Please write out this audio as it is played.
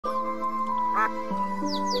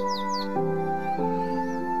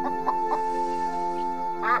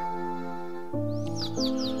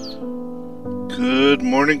Good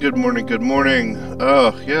morning, good morning, good morning.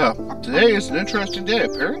 Yeah, today is an interesting day.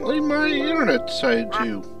 Apparently my internet decided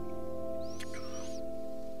to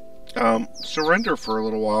surrender for a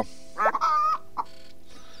little while.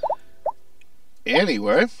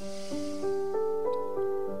 Anyway,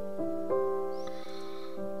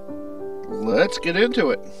 let's get into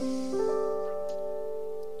it.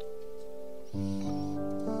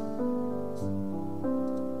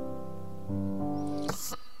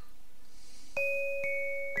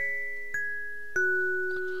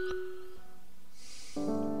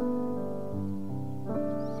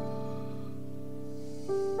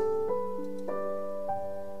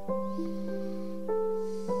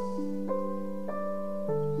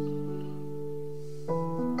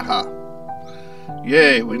 Aha.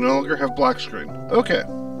 Yay, we no longer have black screen. Okay.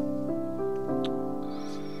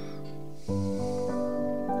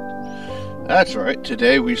 That's right,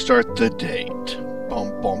 today we start the date. Bum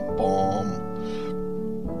bum bum.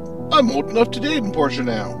 I'm old enough to date in Portia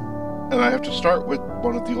now. And I have to start with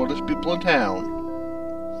one of the oldest people in town.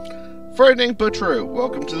 Frightening but true.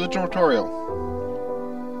 Welcome to the tutorial.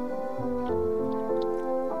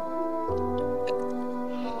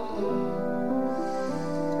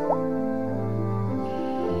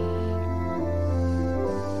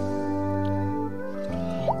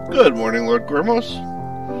 Good morning, Lord Grimos.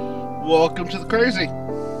 Welcome to the crazy.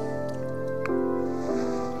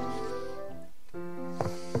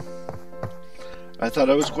 I thought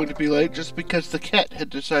I was going to be late just because the cat had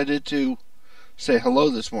decided to say hello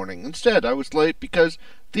this morning. Instead, I was late because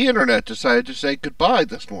the internet decided to say goodbye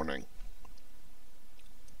this morning.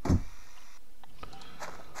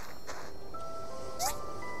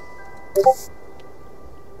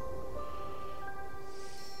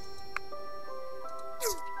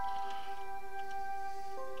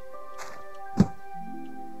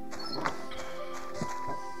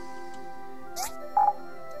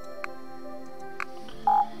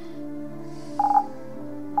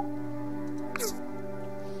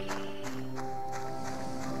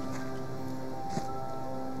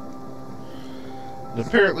 And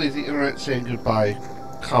apparently the internet saying goodbye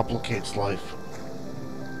complicates life.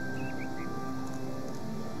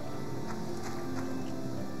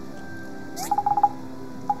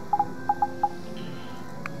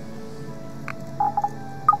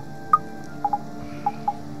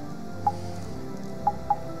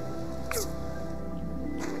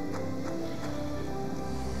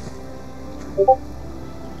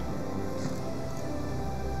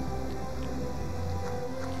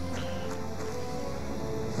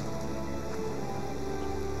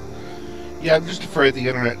 Yeah, I'm just afraid the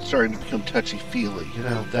internet's starting to become touchy-feely. You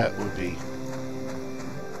know, that would be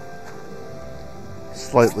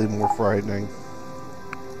slightly more frightening.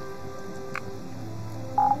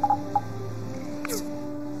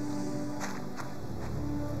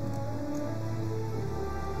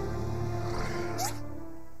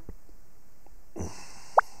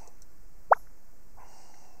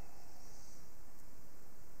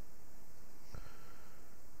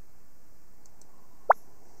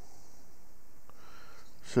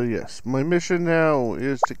 So yes, my mission now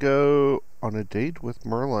is to go on a date with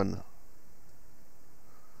Werlin.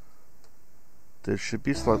 This should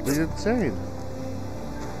be slightly insane.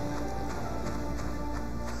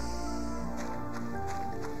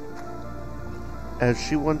 As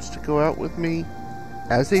she wants to go out with me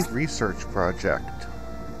as a research project.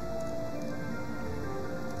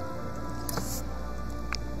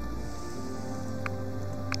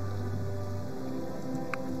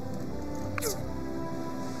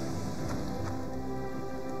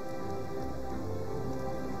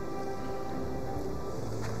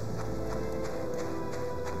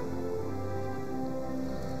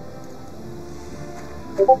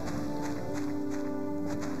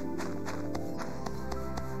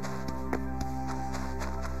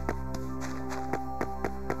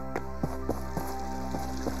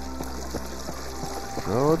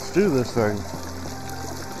 So let's do this thing.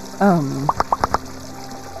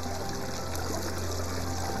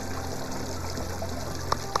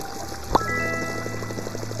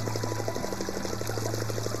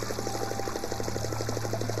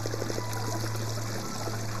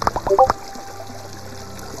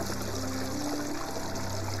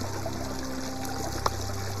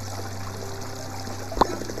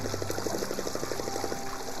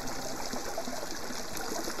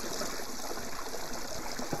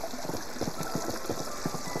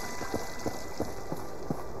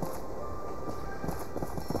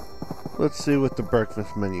 Let's see what the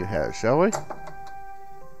breakfast menu has, shall we?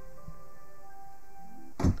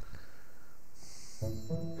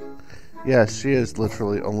 Yes, she is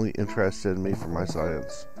literally only interested in me for my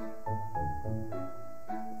science.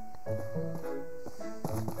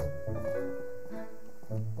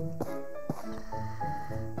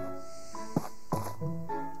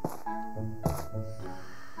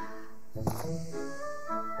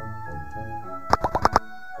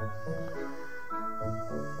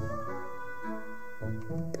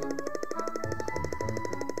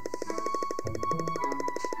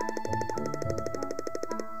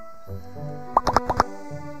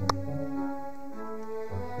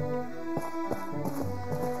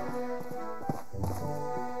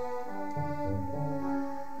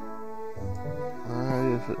 Why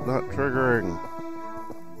is it not triggering?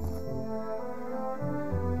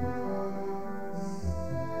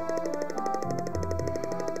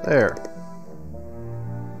 There.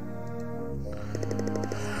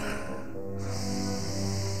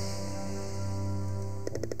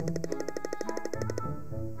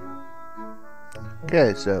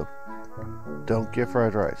 Okay, so don't get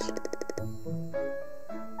fried rice.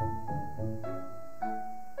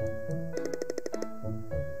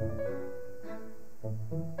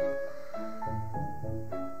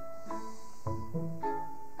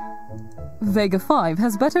 Vega 5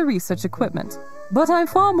 has better research equipment, but I'm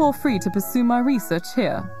far more free to pursue my research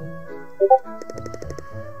here.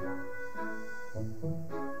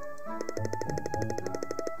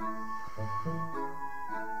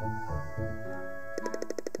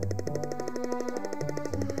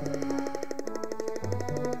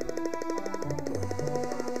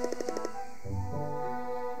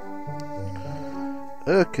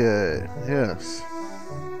 Okay, yes.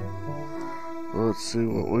 Let's see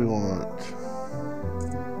what we want.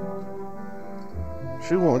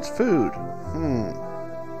 She wants food.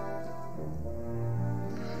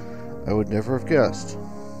 I would never have guessed.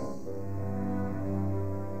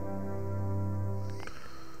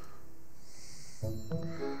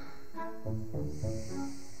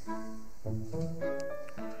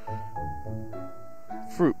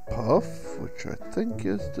 Fruit puff, which I think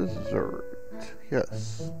is dessert.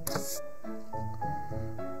 Yes.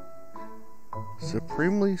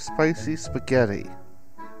 Supremely spicy spaghetti.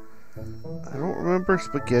 I don't remember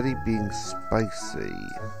spaghetti being spicy.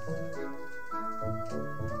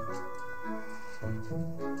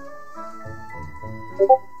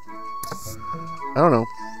 I don't know.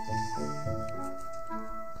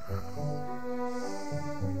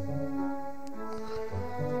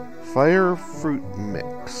 Fire fruit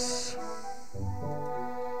mix.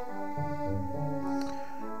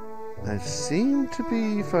 I seem to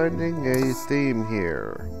be finding a theme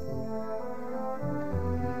here.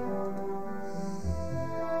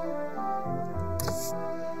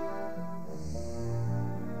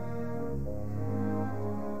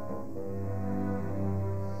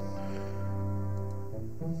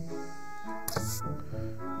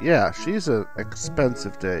 Yeah, she's an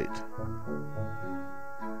expensive date.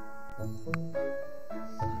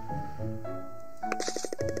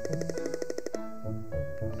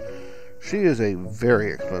 She is a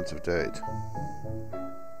very expensive date.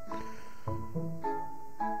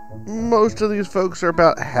 Most of these folks are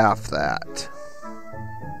about half that.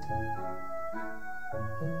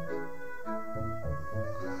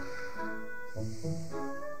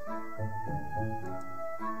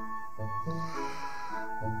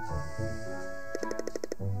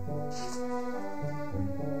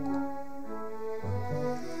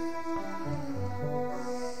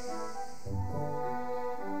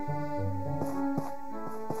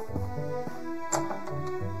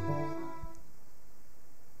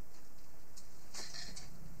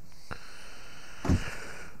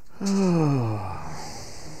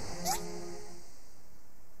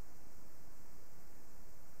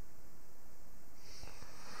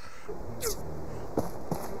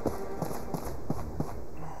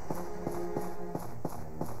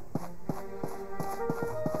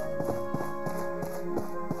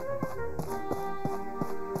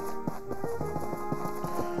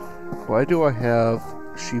 Why do I have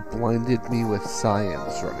 "she blinded me with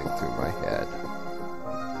science" running through my head?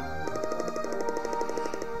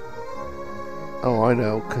 Oh, I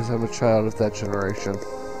know, because I'm a child of that generation.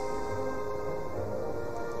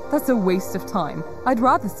 That's a waste of time. I'd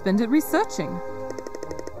rather spend it researching.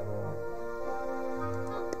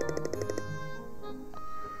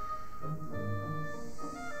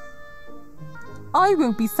 I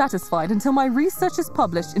won't be satisfied until my research is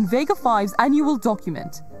published in Vega 5's annual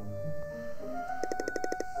document.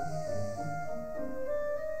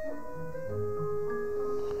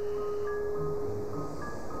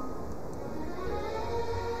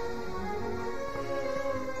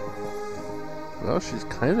 Well, she's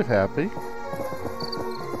kind of happy.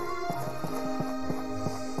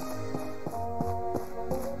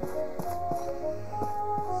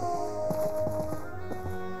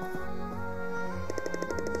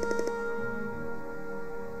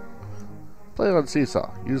 Play on seesaw.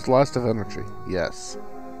 Use last of energy. Yes.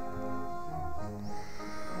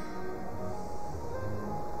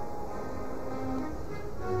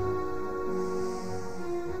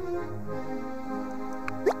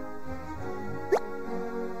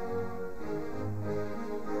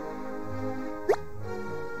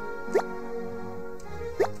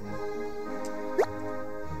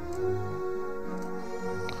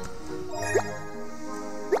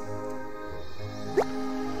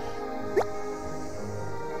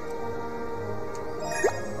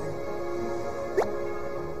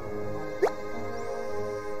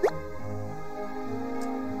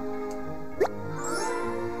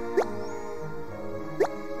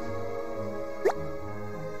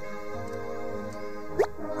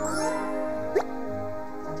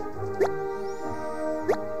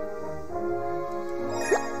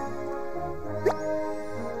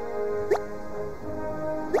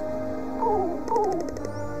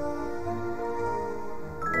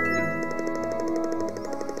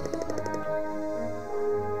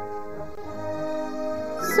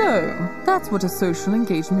 So, that's what a social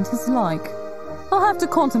engagement is like. I'll have to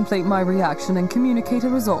contemplate my reaction and communicate a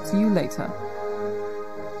result to you later.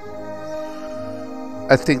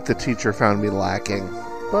 I think the teacher found me lacking,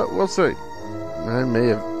 but we'll see. I may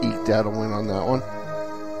have eked out a win on that one.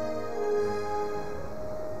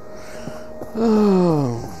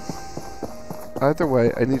 Oh. Either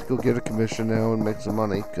way, I need to go get a commission now and make some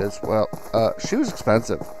money, because, well, she was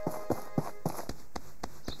expensive.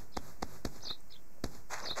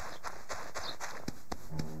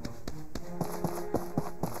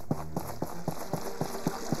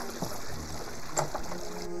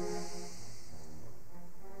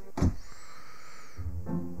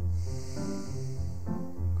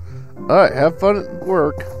 Alright, have fun at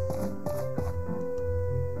work.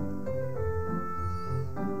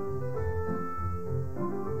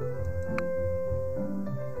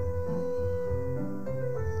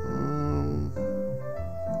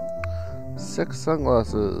 Six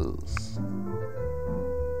sunglasses.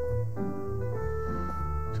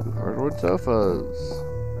 2 hardwood sofas.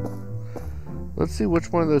 Let's see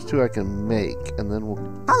which one of those two I can make, and then we'll...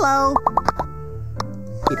 Hello!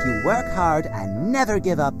 If you work hard and never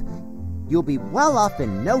give up, you'll be well off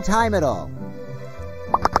in no time at all.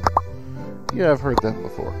 Yeah, I've heard that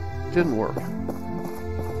before. Didn't work.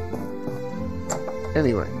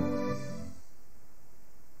 Anyway.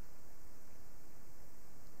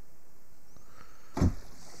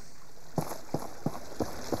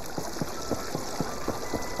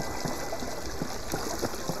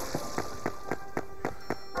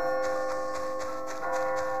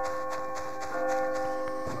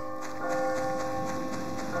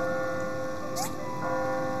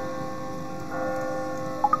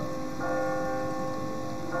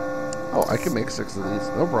 Oh, I can make 6 of these,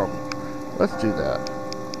 no problem. Let's do that.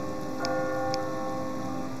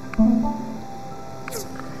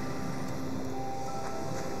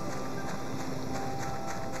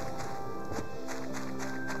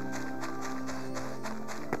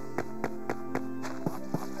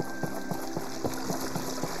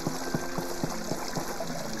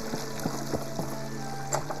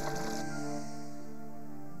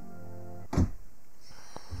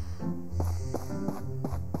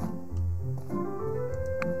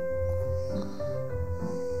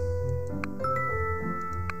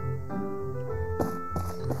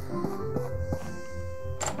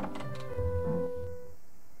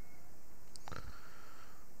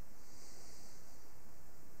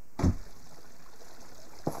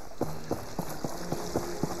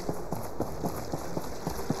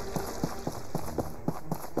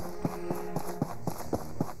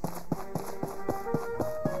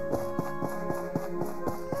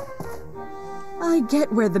 I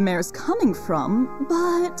get where the mayor's coming from,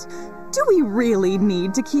 but do we really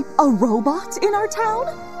need to keep a robot in our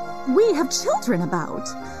town? We have children about.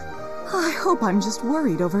 I hope I'm just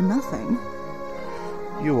worried over nothing.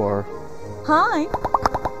 You are. Hi.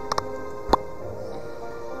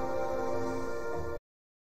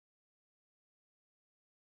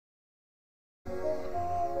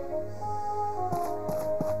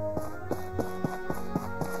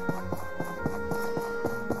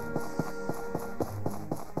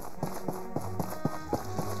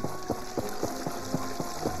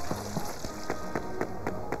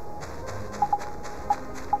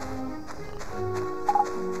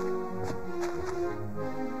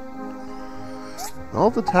 All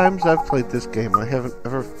the times I've played this game, I haven't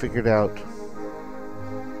ever figured out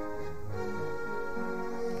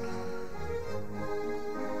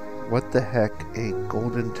what the heck a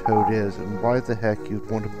golden toad is and why the heck you'd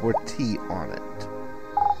want to pour tea on it.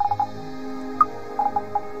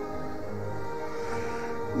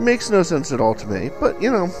 Makes no sense at all to me, but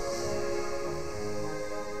you know.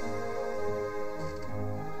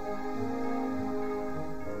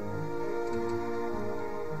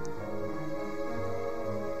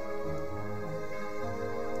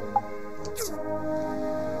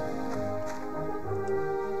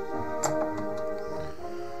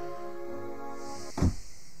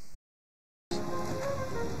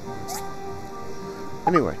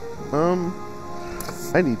 Anyway,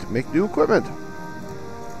 I need to make new equipment.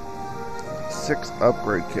 6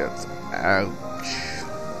 upgrade kits. Ouch.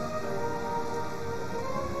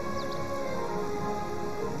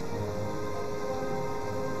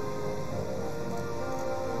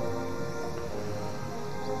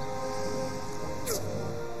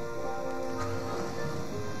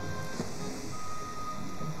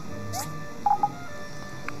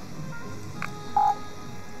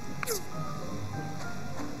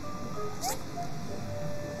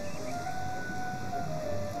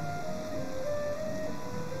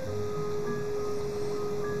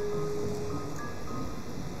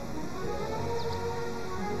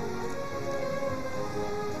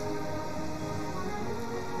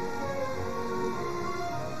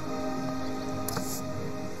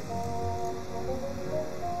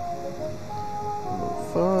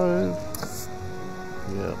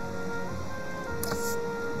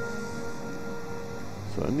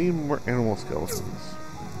 So I need more animal skeletons.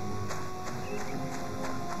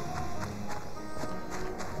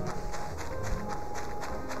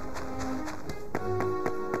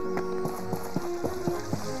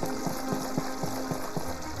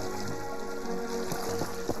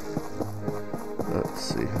 Let's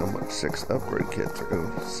see how much 6 upgrade kits are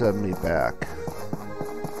going to send me back.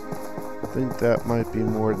 I think that might be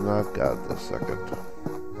more than I've got this second.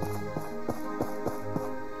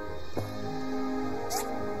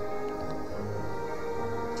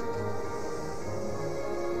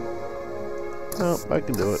 Oh, I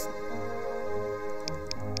can do it.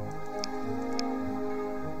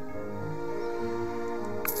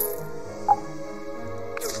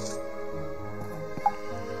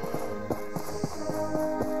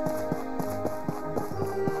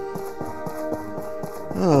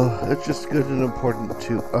 Oh, it's just good and important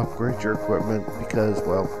to upgrade your equipment because,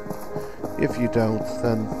 well, if you don't,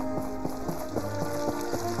 then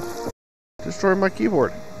destroy my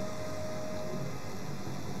keyboard.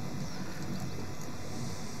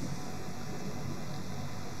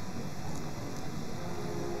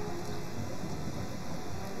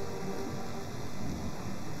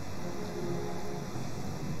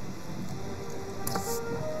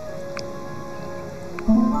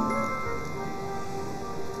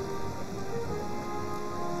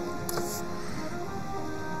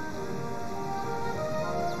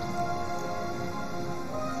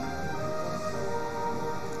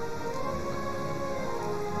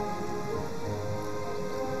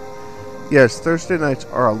 Yes, Thursday nights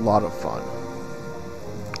are a lot of fun.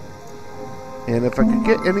 And if I could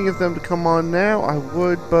get any of them to come on now, I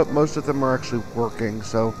would, but most of them are actually working,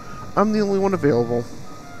 so I'm the only one available.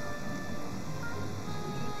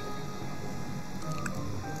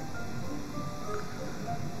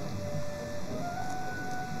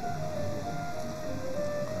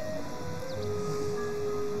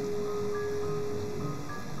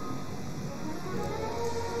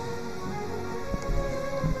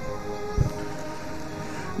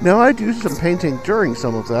 Now, I do some painting during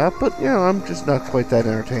some of that, but, you know, I'm just not quite that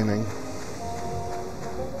entertaining.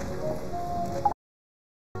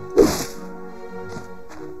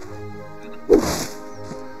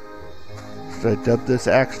 Should I dub this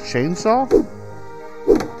axe chainsaw?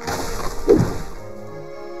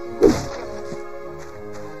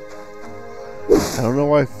 I don't know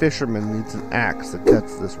why a fisherman needs an axe that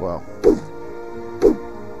cuts this well.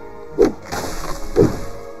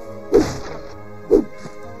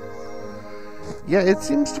 Yeah, it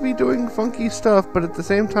seems to be doing funky stuff, but at the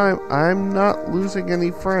same time, I'm not losing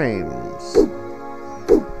any frames.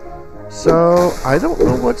 So, I don't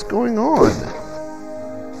know what's going on.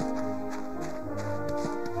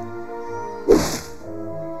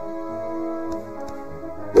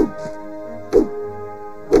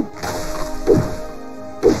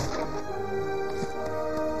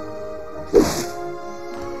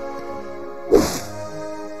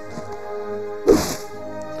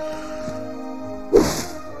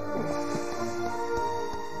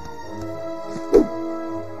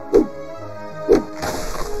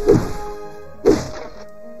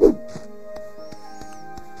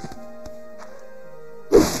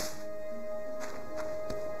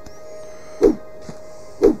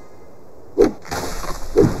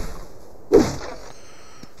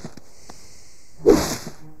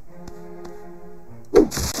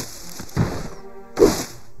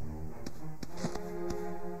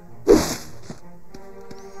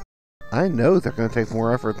 I know they're going to take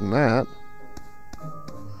more effort than that.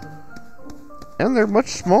 And they're much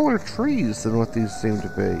smaller trees than what these seem to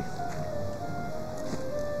be.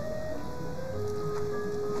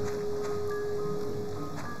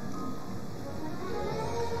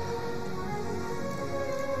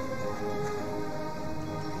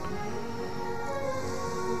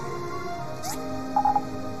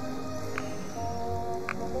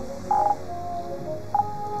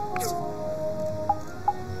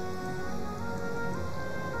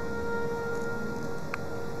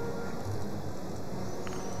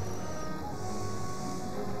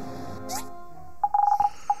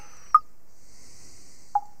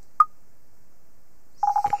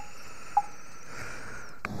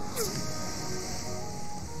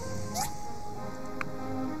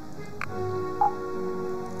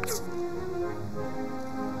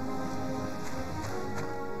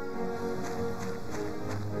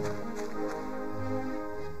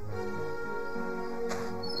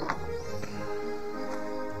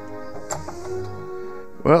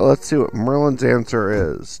 Well, let's see what Merlin's answer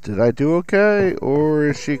is. Did I do okay, or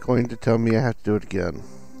is she going to tell me I have to do it again?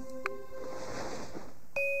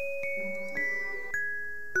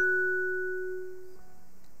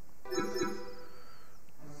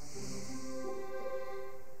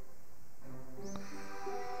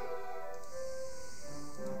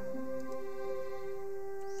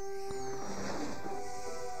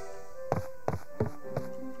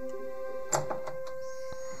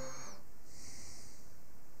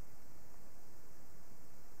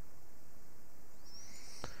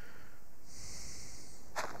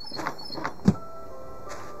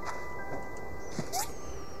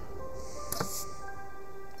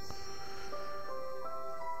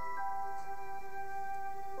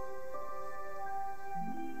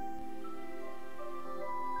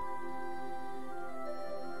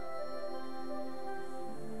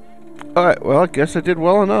 Alright, well, I guess I did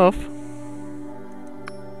well enough.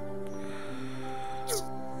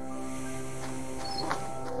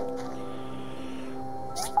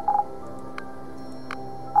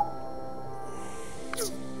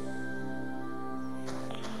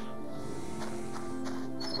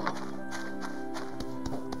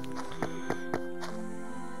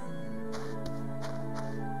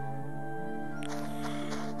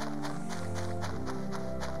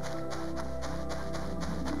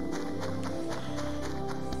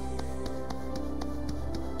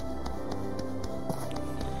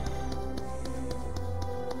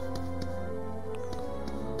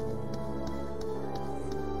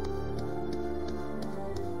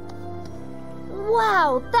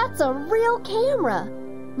 Wow, that's a real camera.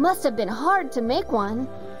 Must have been hard to make one.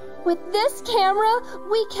 With this camera,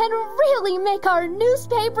 we can really make our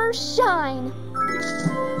newspaper shine.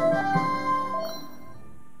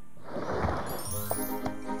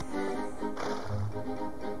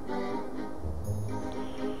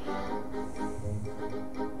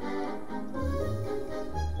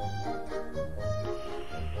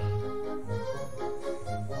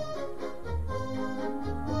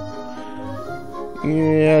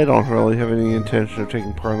 Yeah, I don't really have any intention of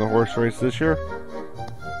taking part in the horse race this year.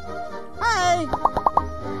 Hey!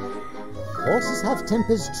 Horses have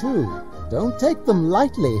tempers too. Don't take them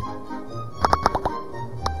lightly.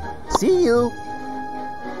 See you!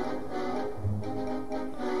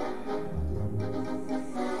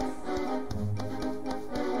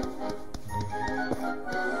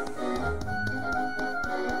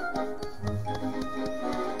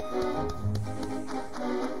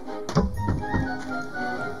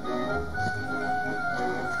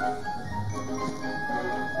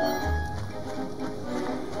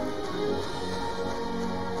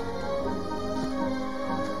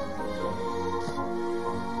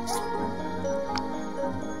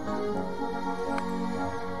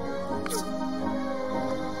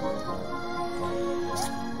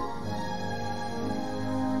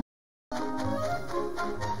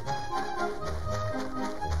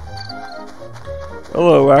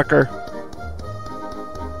 Hello, Whacker.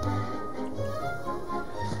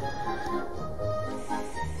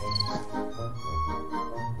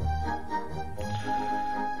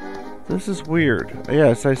 This is weird.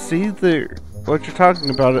 Yes, I see what you're talking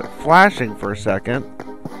about, it flashing for a second.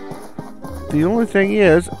 The only thing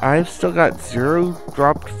is, I've still got 0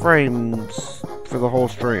 dropped frames for the whole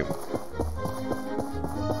stream.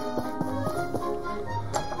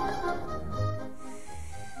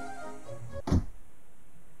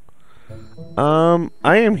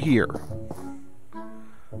 I am here.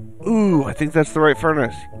 Ooh, I think that's the right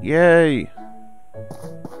furnace. Yay!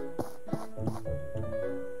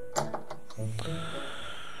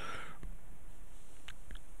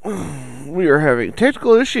 We are having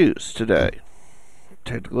technical issues today.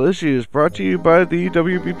 Technical issues brought to you by the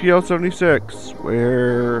WBPL 76,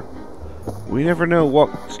 where we never know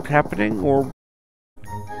what's happening or...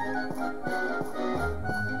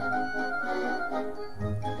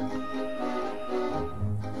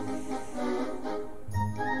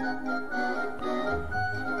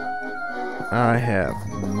 I have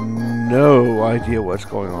no idea what's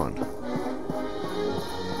going on.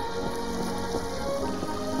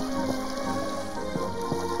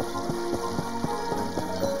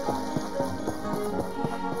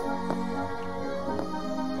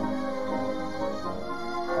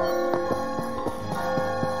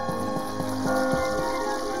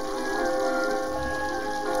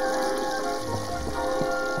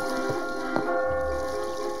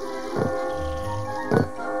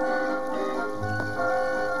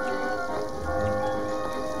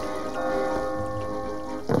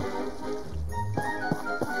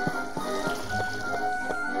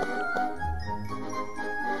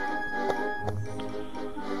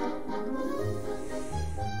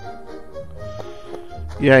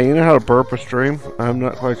 Yeah, you know how to burp a stream? I'm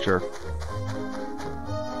not quite sure.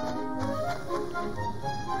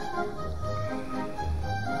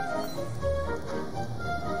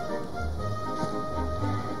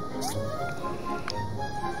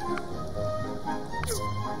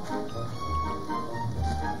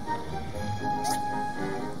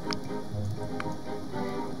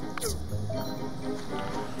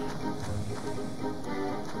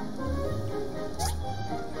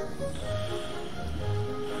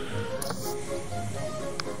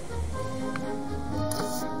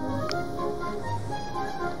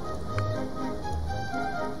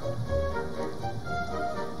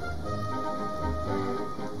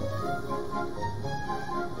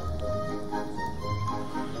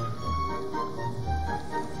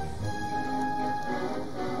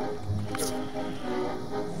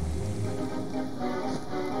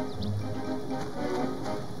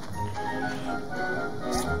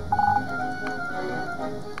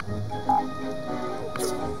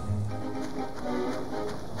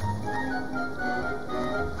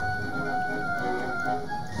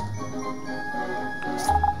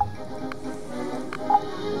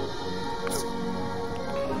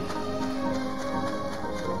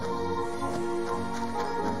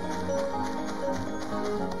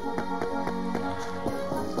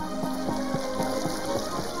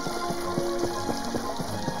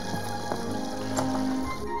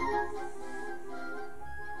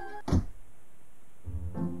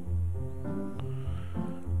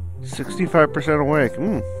 "65% awake."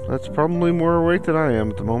 That's probably more awake than I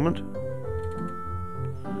am at the moment.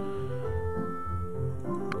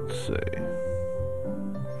 Let's see.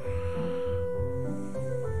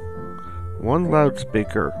 One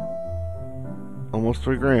loudspeaker. Almost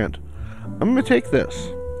 $3,000. I'm gonna take this.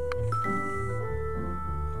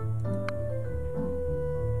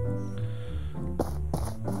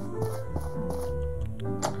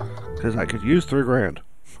 Because I could use $3,000.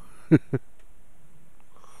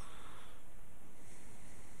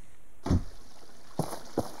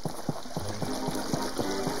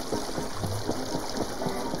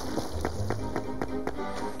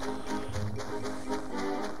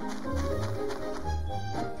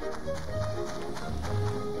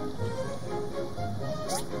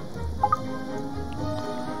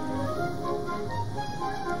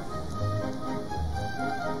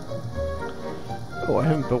 Oh, I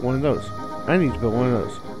haven't built one of those. I need to build one of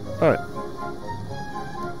those. Alright.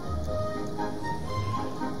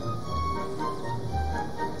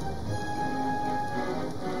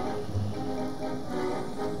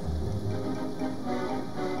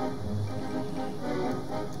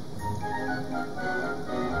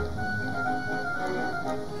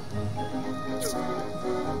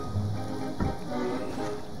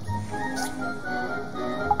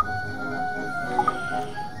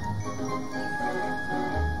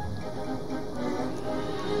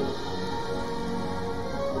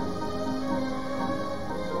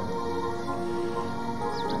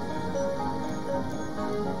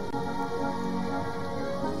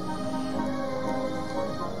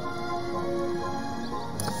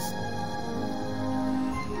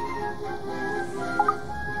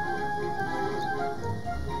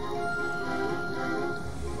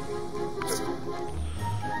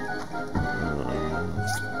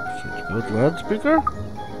 Good loudspeaker?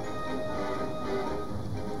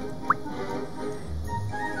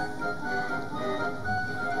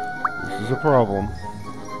 This is a problem.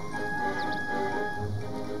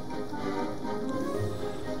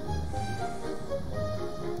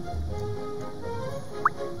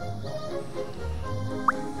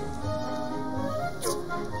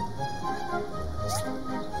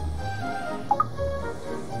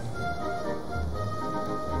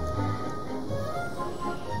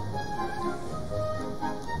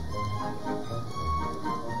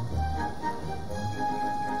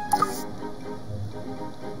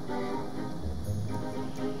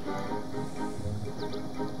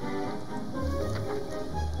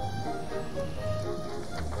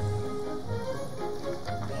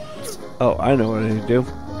 Oh, I know what I need to do.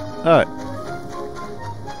 Alright.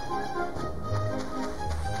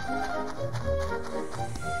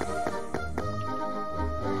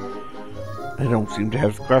 I don't seem to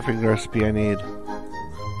have the crafting recipe I need,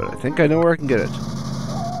 but I think I know where I can get it.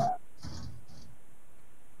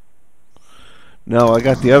 No, I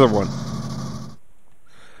got the other one.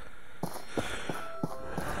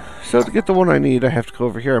 So to get the one I need, I have to go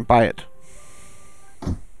over here and buy it.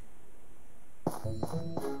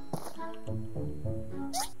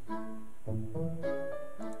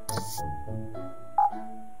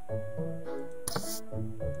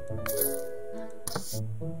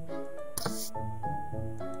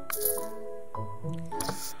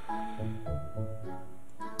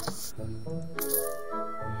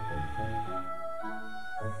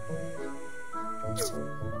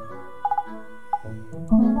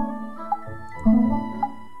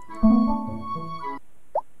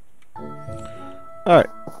 Alright,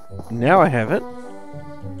 now I have it.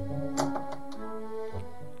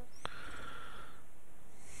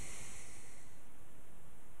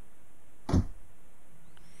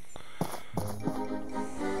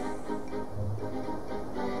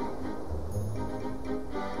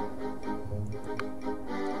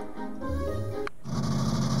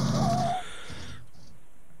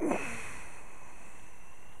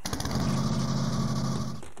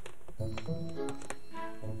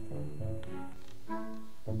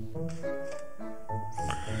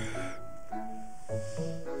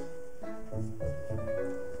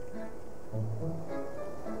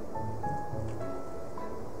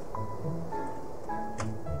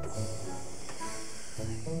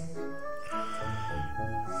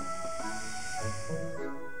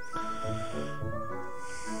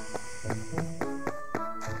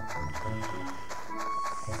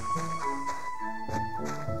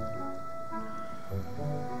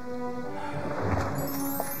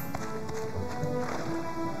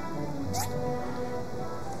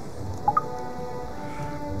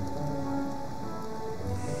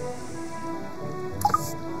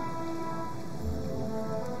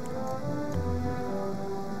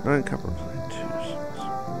 Copper plate 2.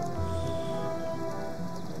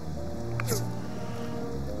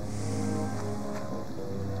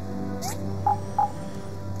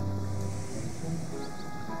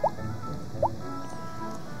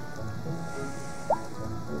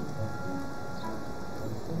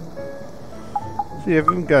 See, I've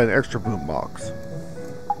even got an extra boom box.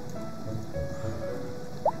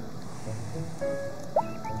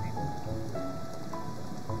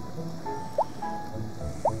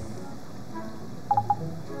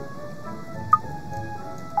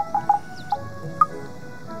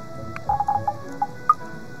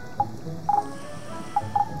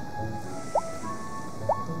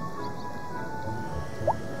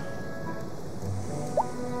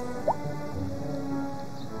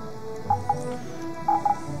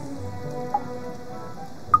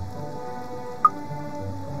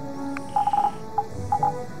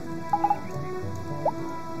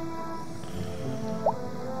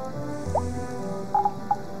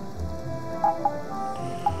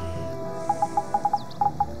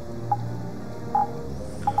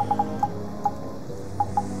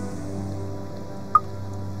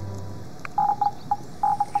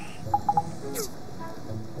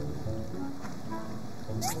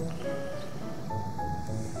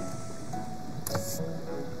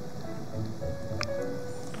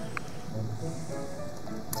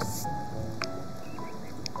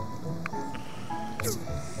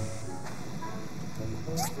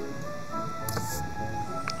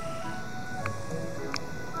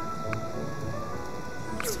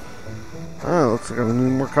 Oh, looks like I'm gonna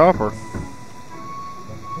need more copper.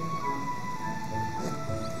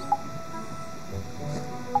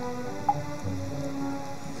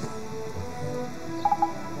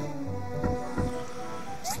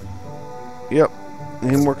 Yep,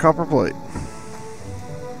 need more copper plate.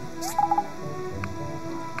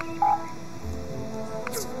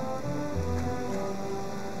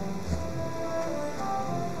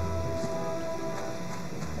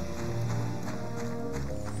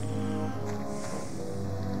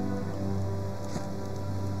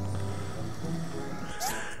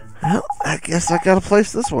 Well, I guess I gotta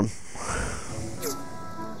place this one.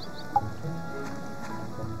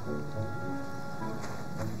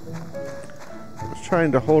 I was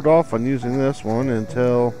trying to hold off on using this one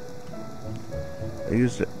until I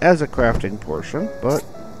used it as a crafting portion, but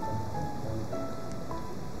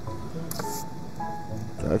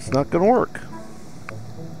that's not gonna work.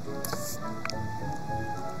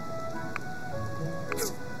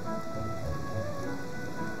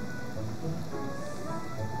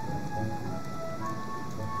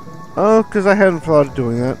 Oh, because I hadn't thought of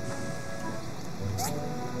doing that.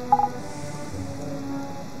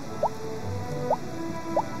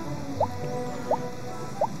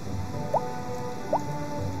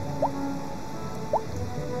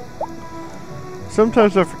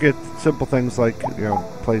 Sometimes I forget simple things like,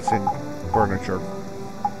 placing furniture.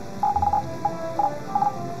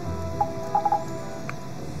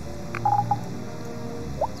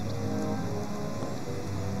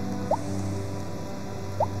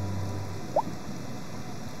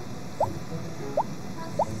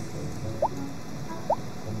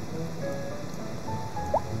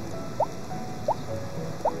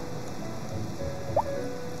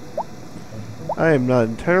 I am not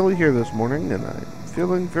entirely here this morning, and I'm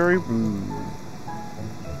feeling very rude.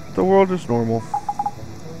 The world is normal.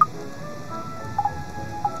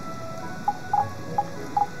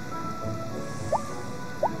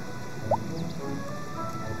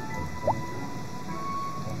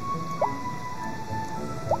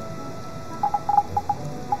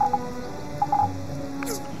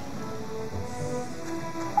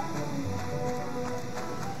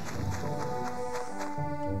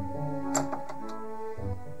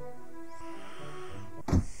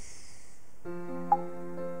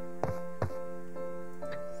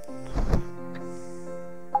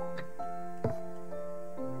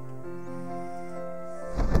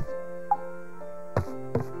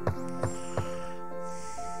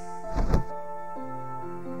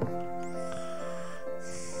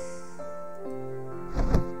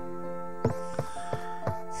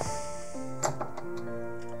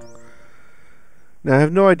 Now, I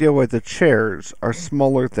have no idea why the chairs are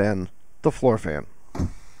smaller than the floor fan.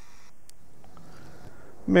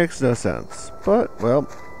 Makes no sense. But, well,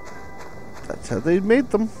 that's how they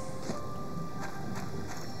made them.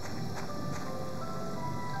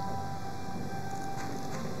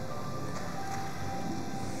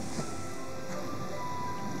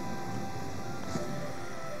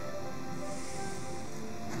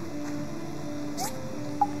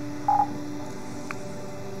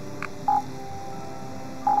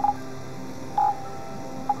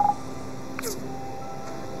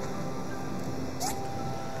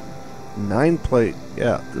 Nine plate.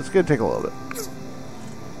 Yeah, this is going to take a little bit.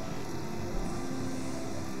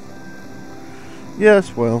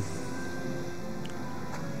 Yes, well,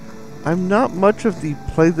 I'm not much of the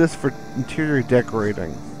play this for interior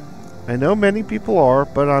decorating. I know many people are,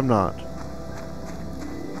 but I'm not.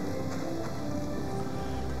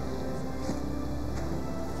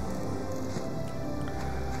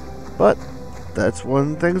 But that's one of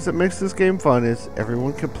the things that makes this game fun, is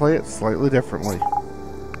everyone can play it slightly differently.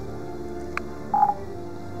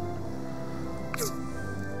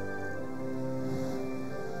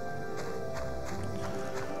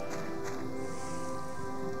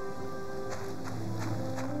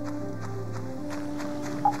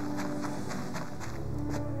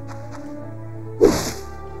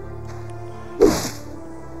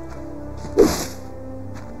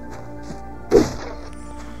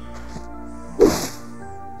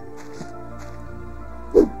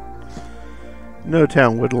 No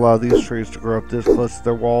town would allow these trees to grow up this close to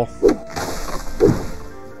their wall.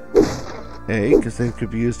 A, because they could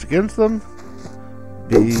be used against them.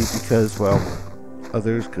 B, because, well,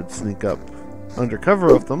 others could sneak up under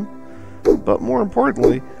cover of them. But more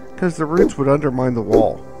importantly, because the roots would undermine the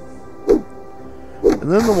wall.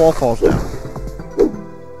 And then the wall falls down.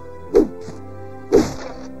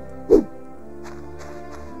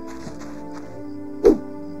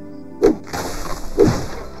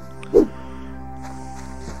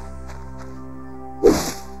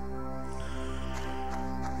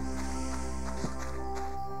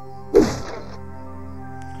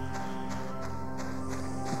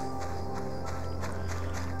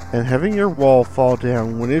 And having your wall fall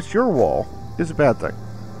down when it's your wall is a bad thing.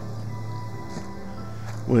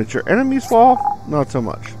 When it's your enemy's wall, not so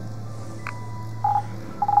much.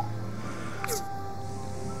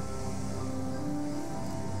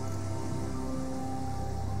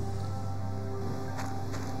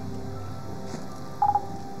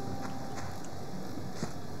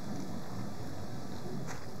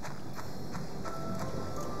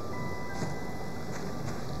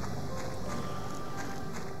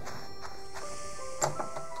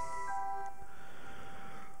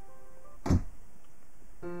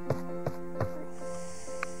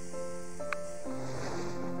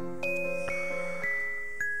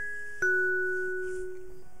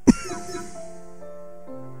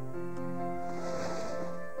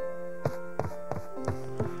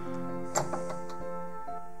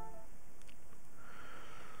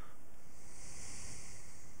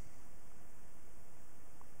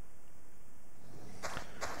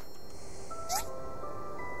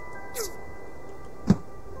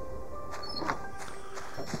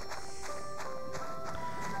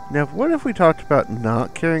 Now, what if we talked about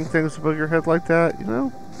not carrying things above your head like that, you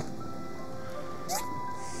know?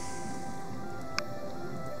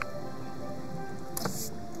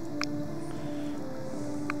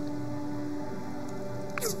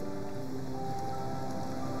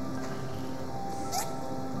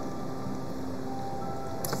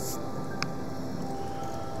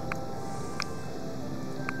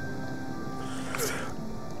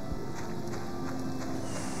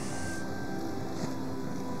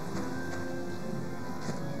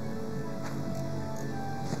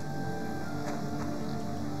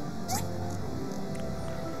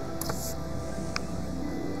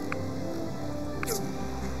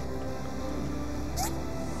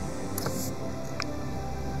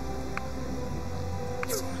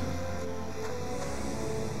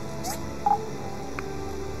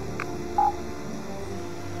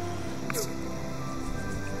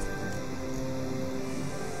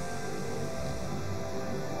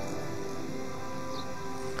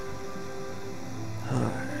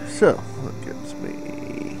 So, that gets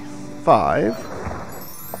me 5.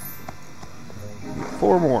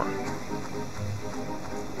 4 more.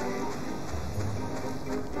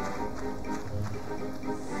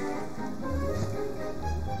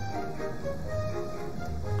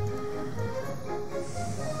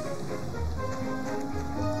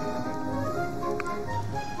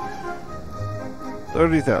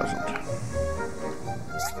 $30,000.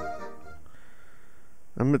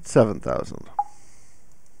 I'm at 7,000.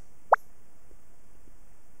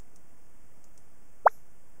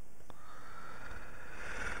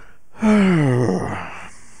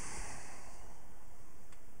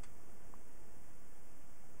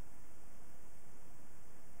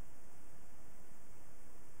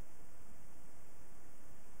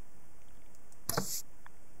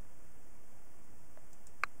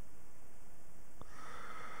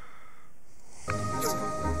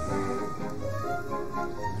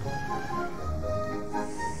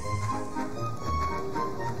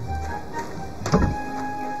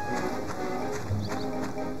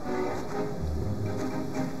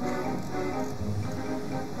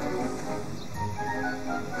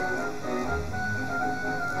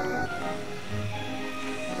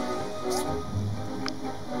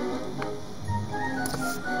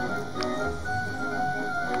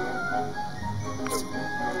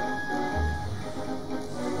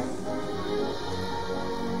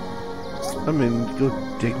 I mean,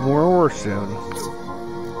 go dig more ore soon.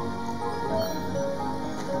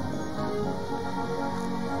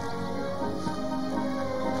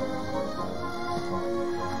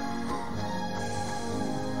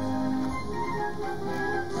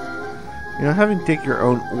 You know, having to dig your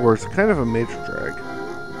own ore is kind of a major drag.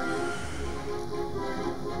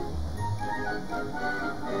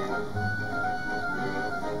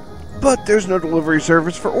 But there's no delivery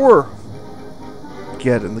service for ore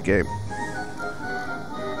yet in the game.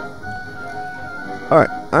 Alright,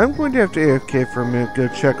 I'm going to have to AFK for a minute, go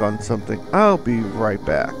check on something. I'll be right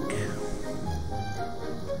back.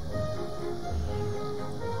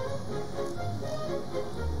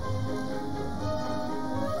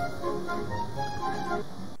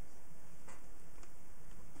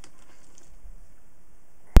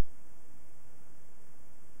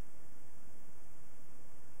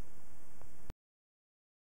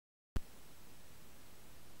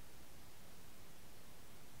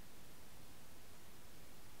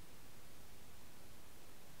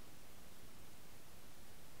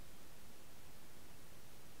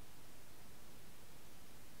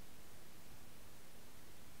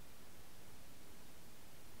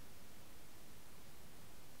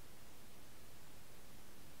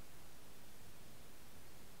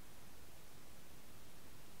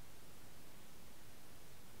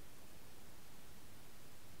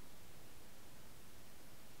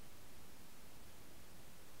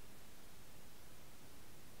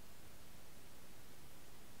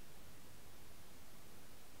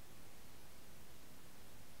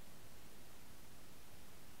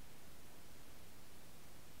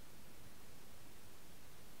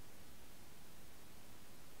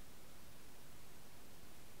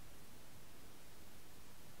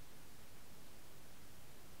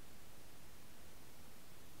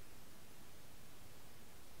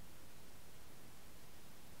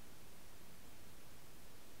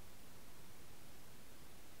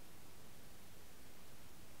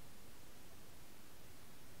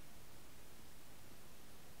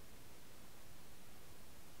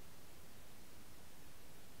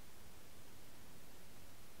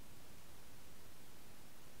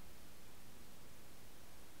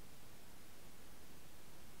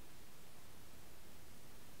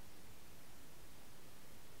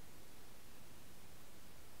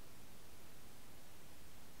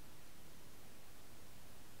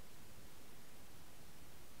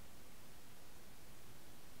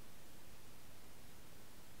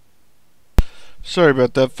 Sorry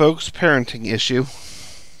about that, folks. Parenting issue.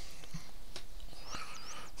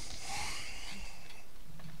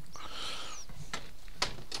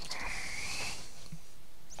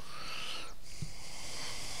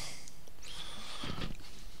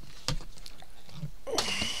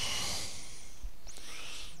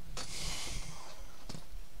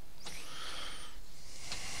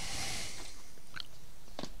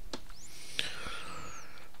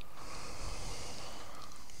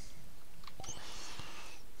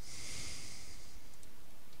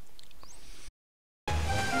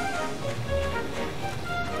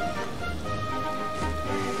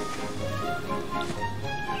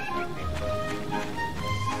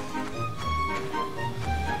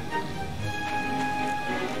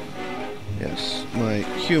 Yes, my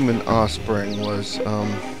human offspring was,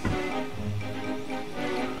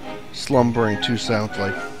 slumbering too soundly.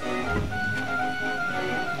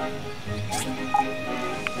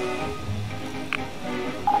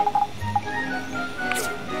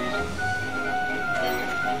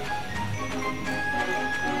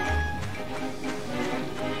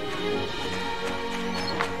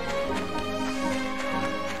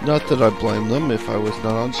 Not that I blame them. If I was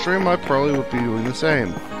not on stream, I probably would be doing the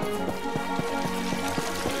same.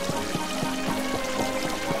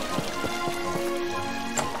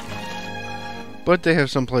 But they have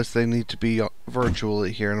someplace they need to be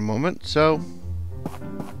virtually here in a moment, so...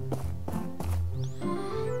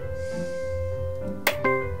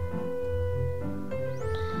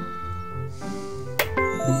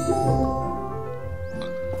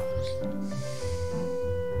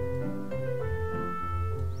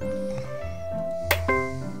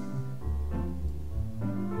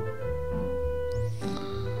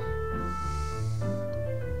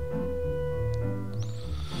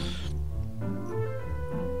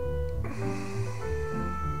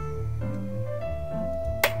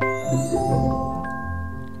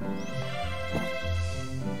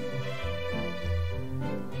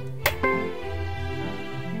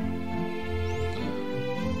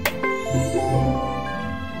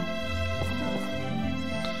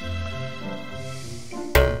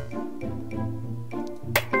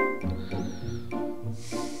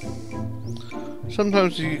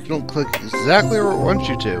 Sometimes you don't click exactly where it wants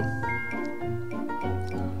you to.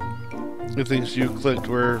 It thinks you clicked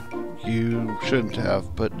where you shouldn't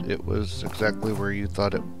have, but it was exactly where you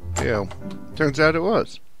thought it, turns out it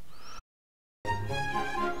was.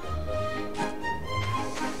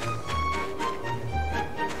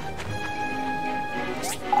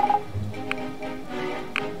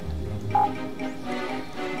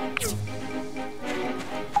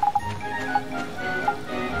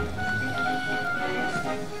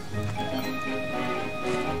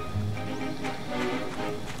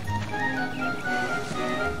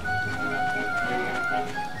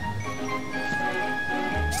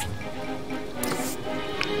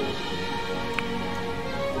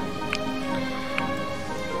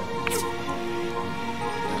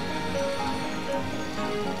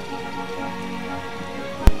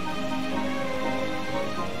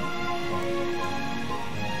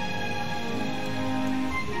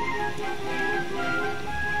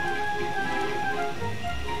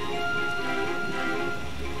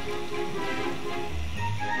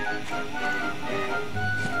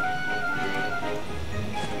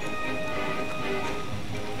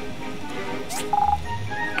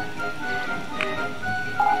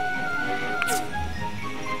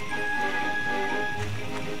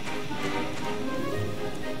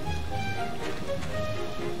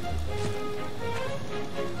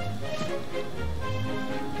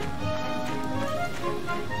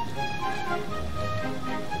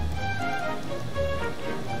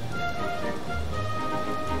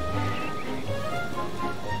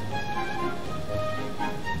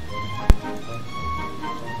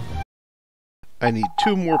 I need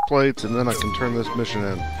 2 more plates and then I can turn this mission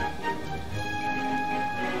in.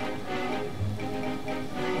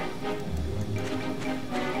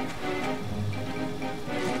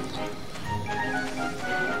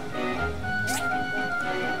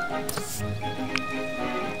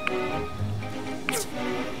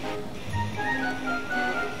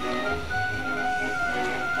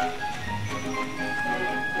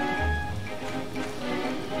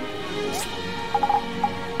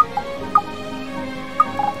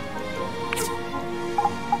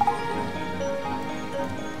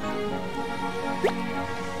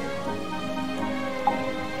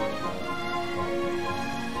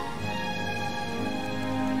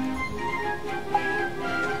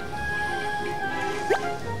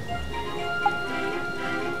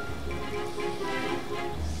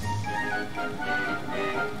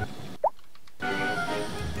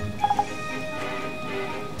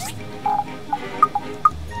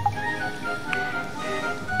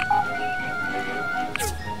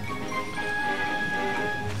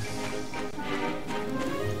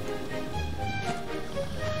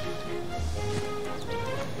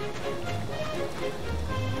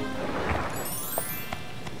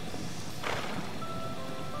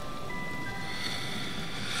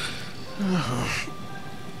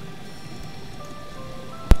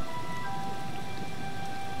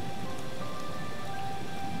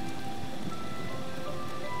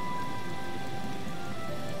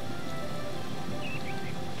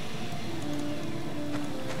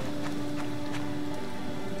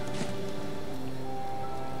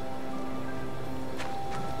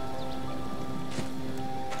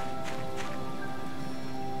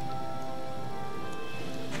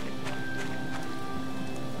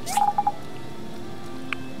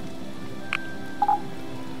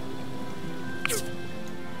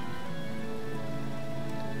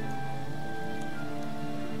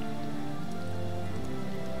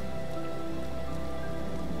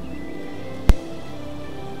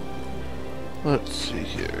 Let's see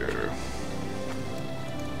here.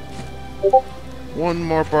 One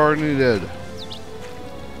more bar needed.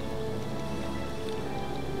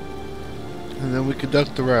 And then we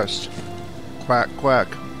conduct the rest. Quack, quack.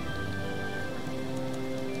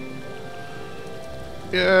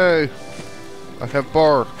 Yay! I have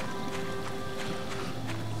bar.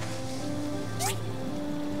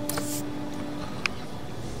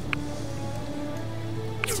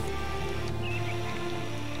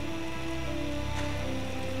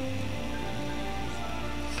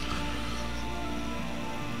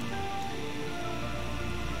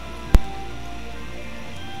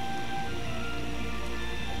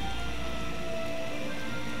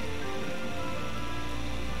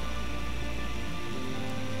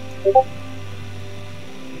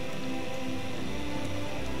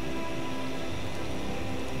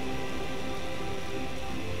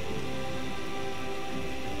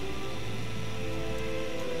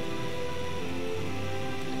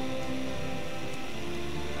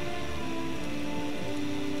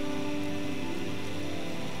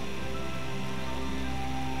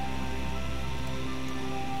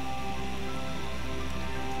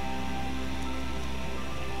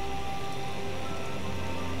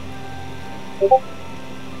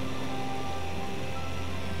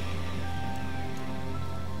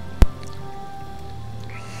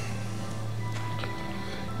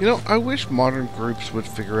 You know, I wish modern groups would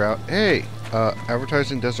figure out, hey,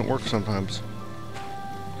 advertising doesn't work sometimes.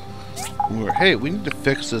 Or, hey, we need to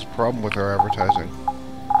fix this problem with our advertising.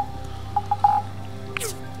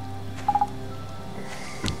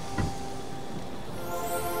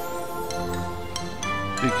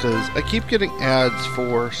 Because I keep getting ads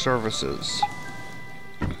for services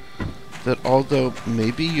that, although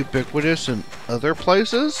maybe ubiquitous in other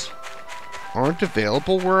places, aren't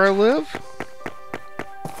available where I live.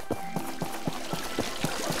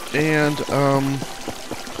 And,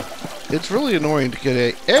 it's really annoying to get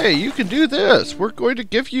a, hey, you can do this. We're going to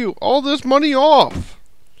give you all this money off.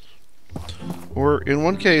 Or, in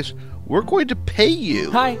one case, we're going to pay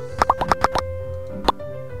you. Hi.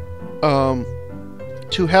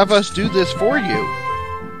 To have us do this for you.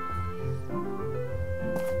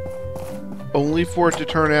 Only for it to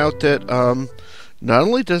turn out that, not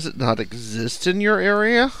only does it not exist in your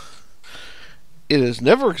area, it has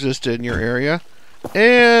never existed in your area,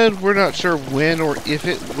 and we're not sure when or if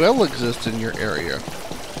it will exist in your area.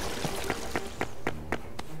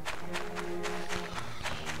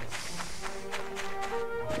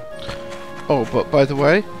 Oh, but by the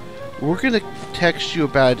way, we're going to text you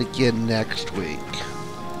about it again next week.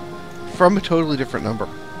 From a totally different number.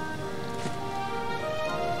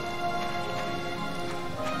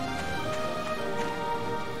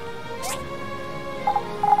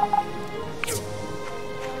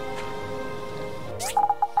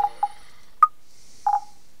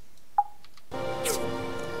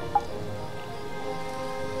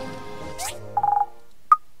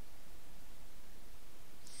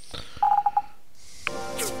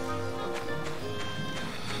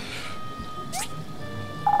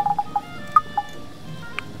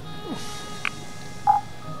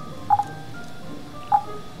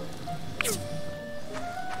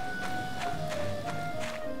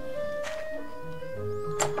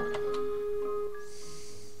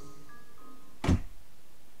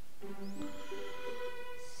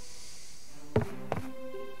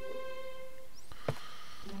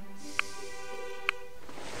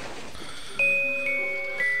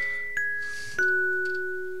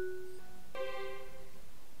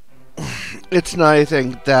 It's not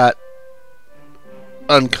anything that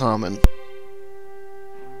uncommon.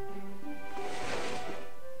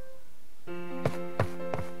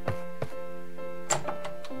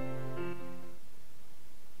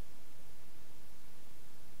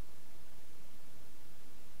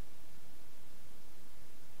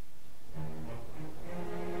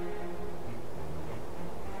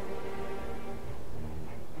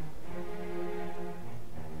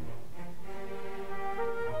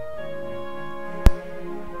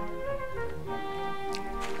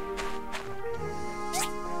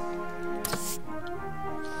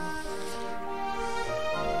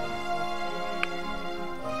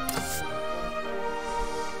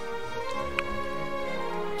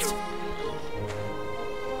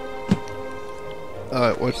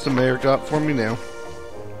 What's the mayor got for me now?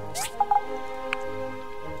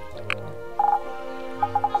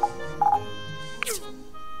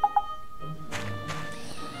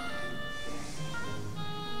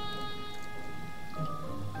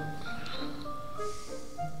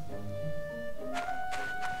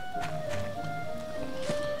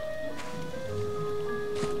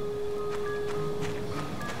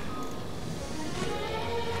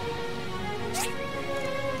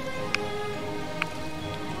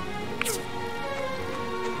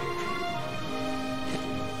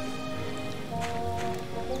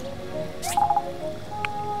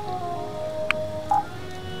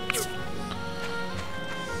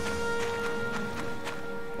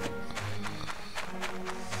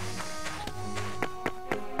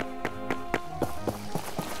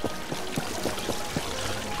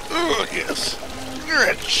 Oh, yes.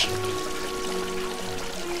 Rich.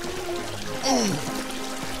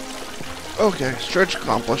 Okay, stretch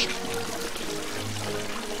accomplished.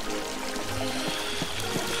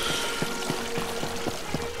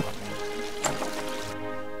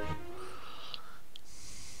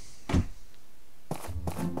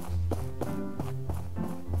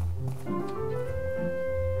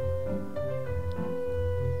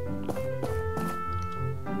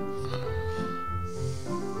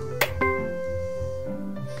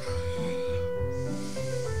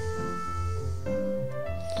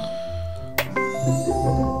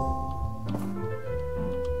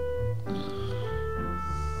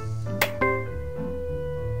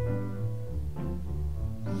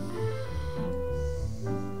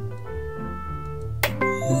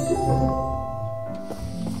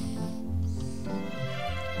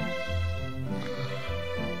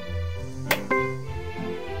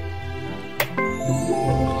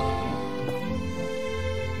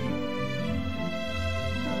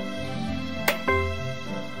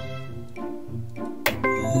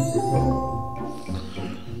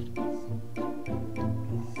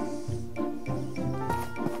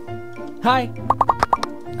 Hi.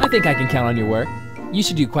 I think I can count on your work. You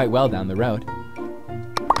should do quite well down the road.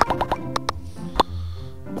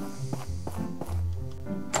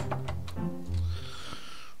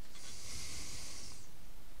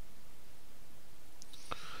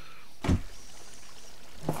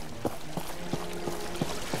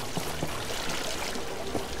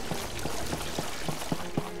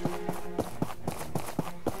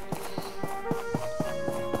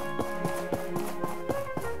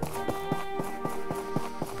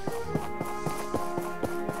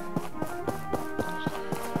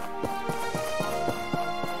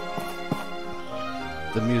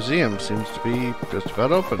 The museum seems to be just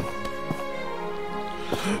about open.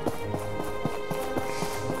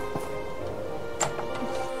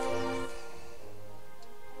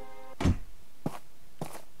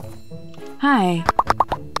 Hi.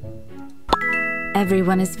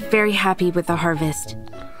 Everyone is very happy with the harvest,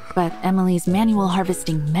 but Emily's manual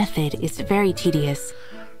harvesting method is very tedious.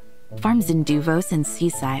 Farms in Duvos and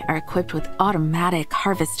Seaside are equipped with automatic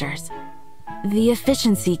harvesters. The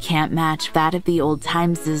efficiency can't match that of the old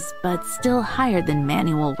times', but still higher than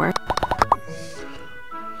manual work.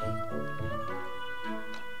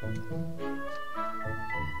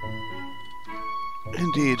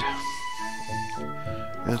 Indeed.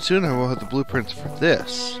 And soon I will have the blueprints for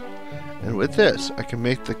this. And with this, I can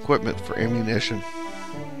make the equipment for ammunition.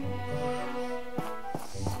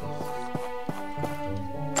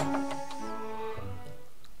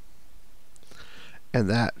 And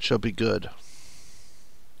that shall be good.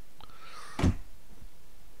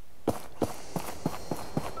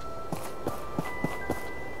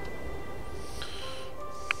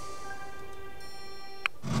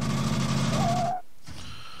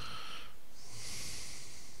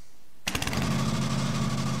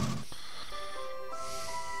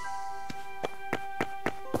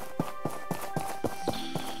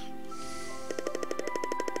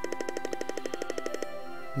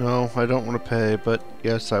 No, I don't want to pay, but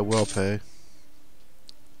yes, I will pay.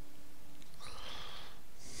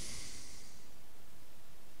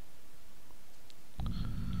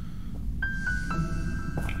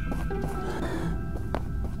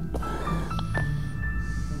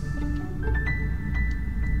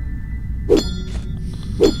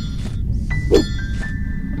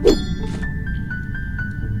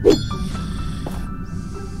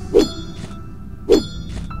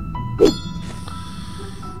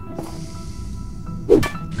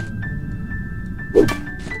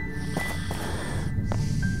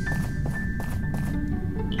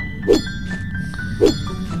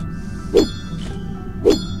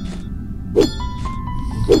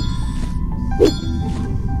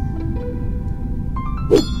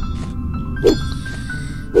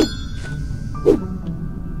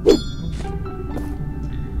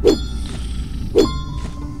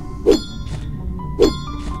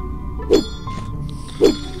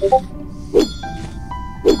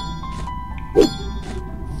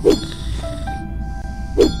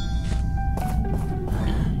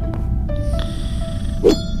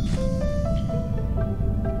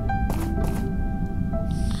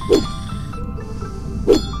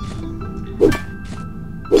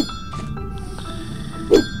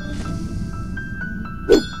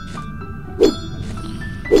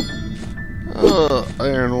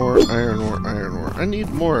 need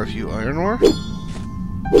more of you, iron ore.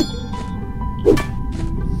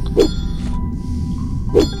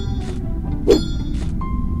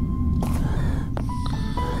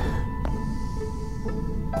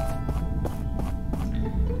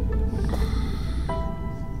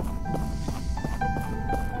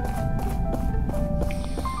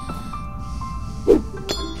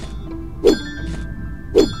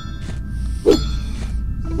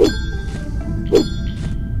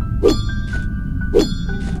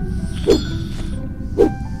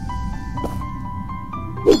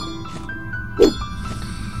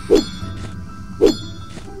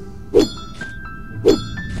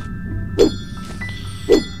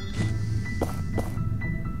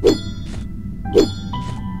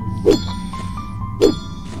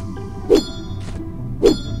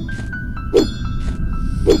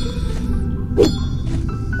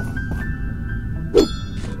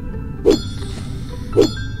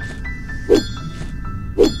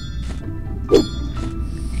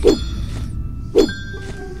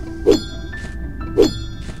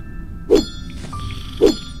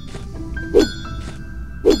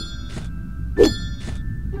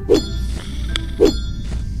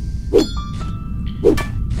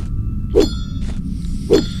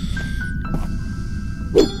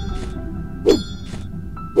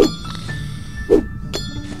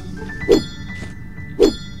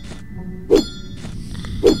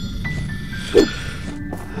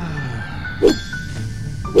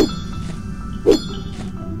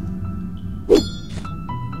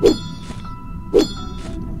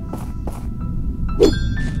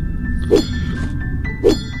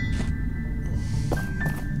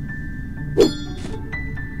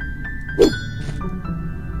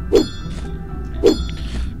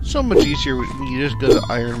 So much easier when you just go to the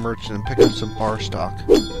Iron Merchant and pick up some bar stock.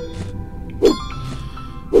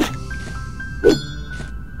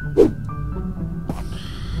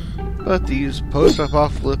 But these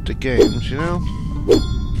post-apocalyptic games, you know?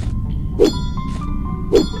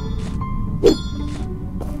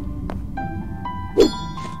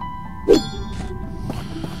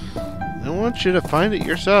 I want you to find it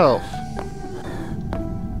yourself.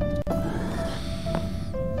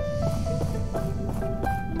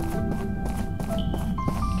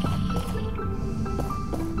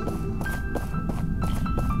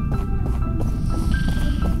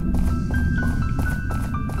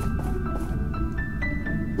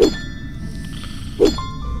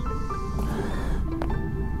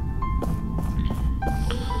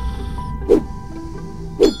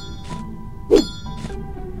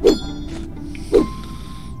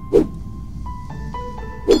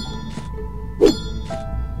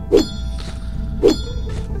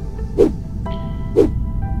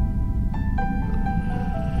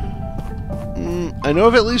 I know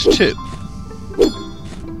of at least two.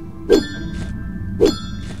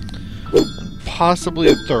 And possibly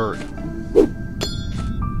a third.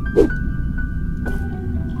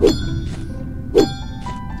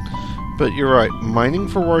 But you're right, mining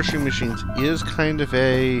for washing machines is kind of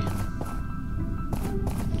a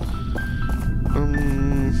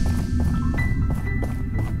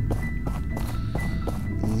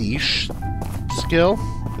niche skill,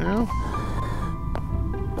 you know?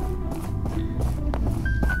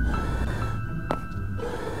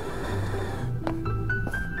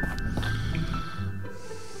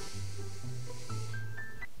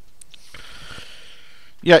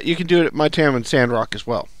 Yeah, you can do it at my Tam and Sandrock as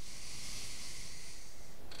well.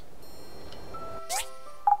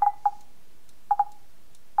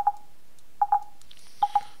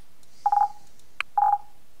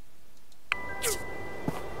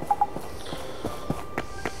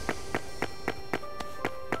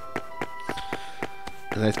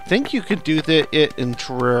 And I think you could do it in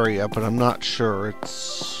Terraria, but I'm not sure.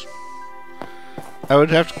 I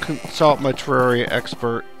would have to consult my Terraria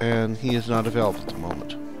expert, and he is not available at the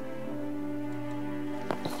moment.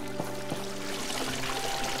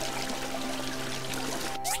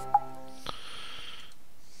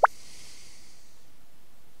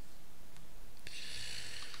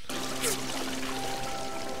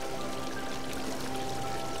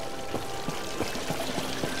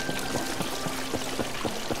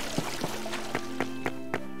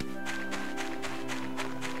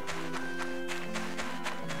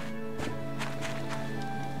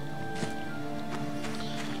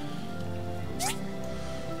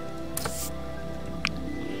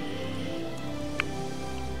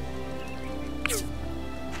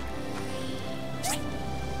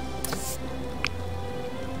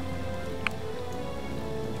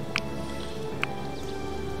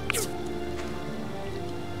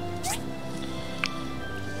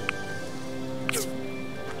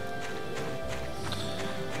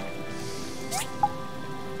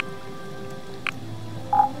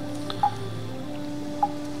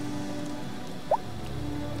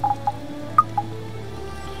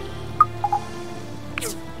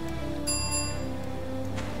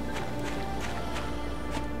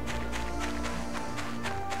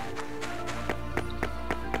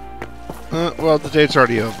 Well, the date's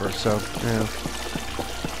already over, so, yeah.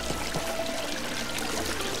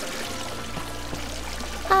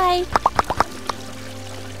 Hi.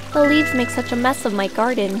 The leaves make such a mess of my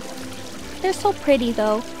garden. They're so pretty,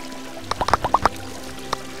 though.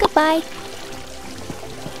 Goodbye.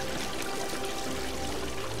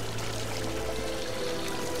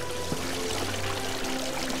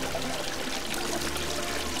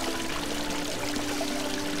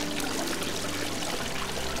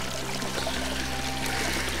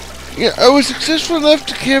 Yeah, I was successful enough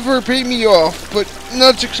to have her pay me off, but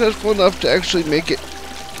not successful enough to actually make it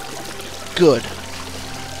good.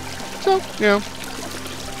 So, yeah.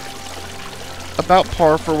 About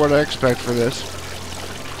par for what I expect for this.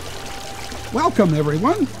 Welcome,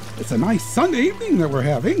 everyone. It's a nice Sunday evening that we're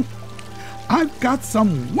having. I've got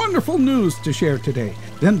some wonderful news to share today.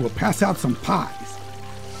 Then we'll pass out some pies.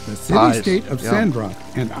 The city-state of Sandrock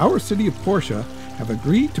and our city of Portia have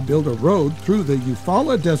agreed to build a road through the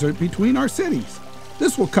Eufaula Desert between our cities.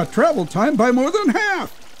 This will cut travel time by more than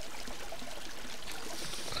half.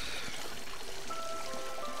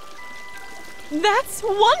 That's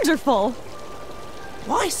wonderful!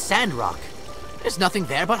 Why Sandrock? There's nothing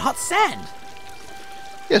there but hot sand.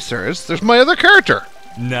 Yes, there is. There's my other character.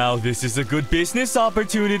 Now this is a good business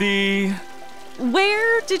opportunity.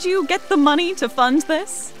 Where did you get the money to fund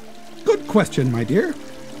this? Good question, my dear.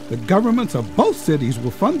 The governments of both cities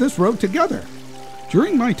will fund this road together.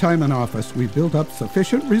 During my time in office, we built up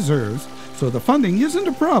sufficient reserves, so the funding isn't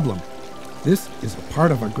a problem. This is a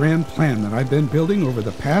part of a grand plan that I've been building over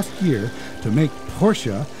the past year to make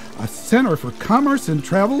Portia a center for commerce and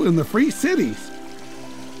travel in the free cities.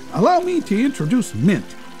 Allow me to introduce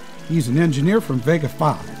Mint. He's an engineer from Vega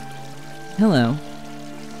 5. Hello.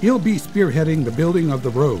 He'll be spearheading the building of the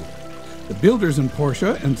road. The builders in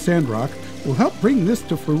Portia and Sandrock will help bring this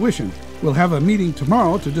to fruition. We'll have a meeting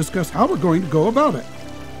tomorrow to discuss how we're going to go about it.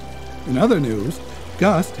 In other news,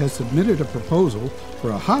 Gust has submitted a proposal for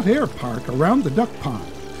a hot air park around the duck pond.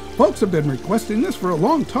 Folks have been requesting this for a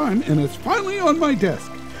long time, and it's finally on my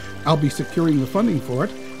desk. I'll be securing the funding for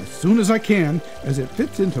it as soon as I can, as it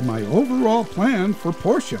fits into my overall plan for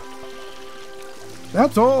Portia.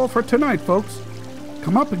 That's all for tonight, folks.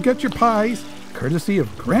 Come up and get your pies, courtesy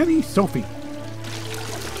of Granny Sophie.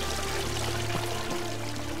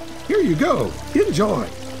 Here you go. Enjoy.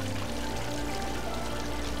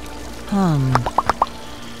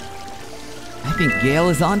 I think Gale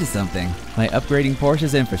is onto something. By upgrading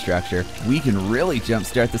Portia's infrastructure, we can really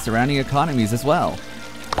jumpstart the surrounding economies as well.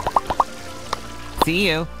 See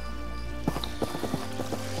you.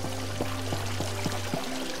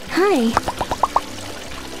 Hi.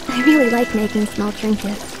 I really like making small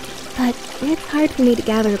trinkets, but it's hard for me to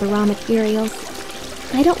gather the raw materials.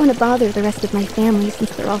 I don't want to bother the rest of my family since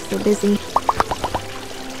they're all so busy.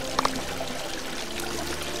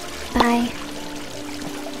 Bye.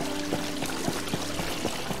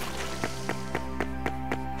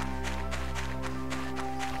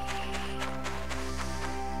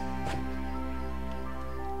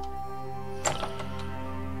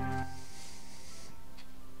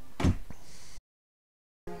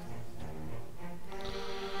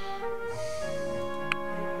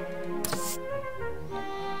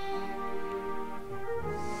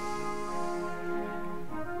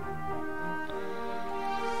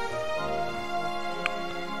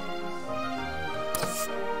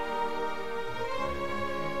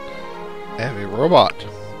 I have a robot.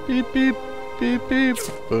 Beep, beep, beep, beep.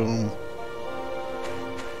 Boom.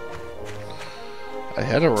 I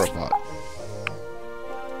had a robot.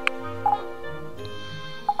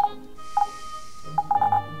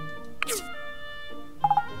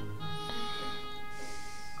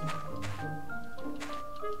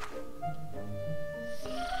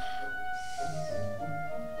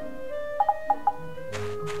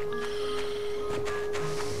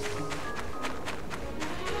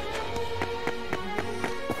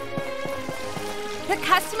 The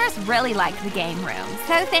customers really like the game room,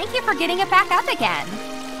 so thank you for getting it back up again.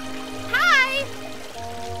 Hi!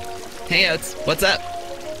 Hey, Oats. What's up?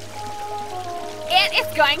 It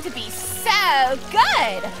is going to be so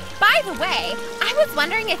good! By the way, I was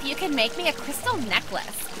wondering if you could make me a crystal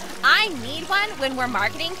necklace. I need one when we're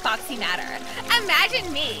marketing Foxy Matter.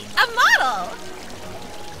 Imagine me, a model!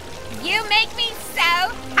 You make me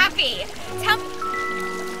so happy! Tell me.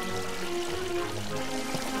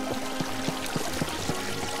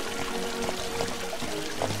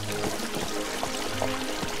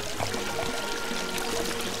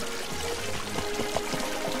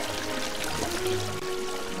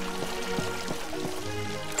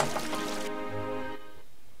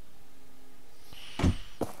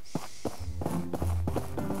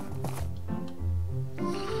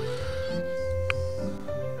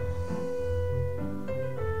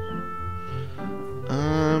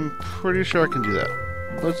 pretty sure I can do that.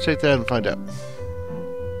 Let's take that and find out.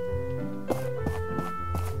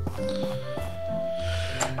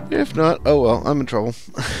 If not, oh well, I'm in trouble.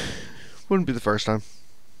 Wouldn't be the first time.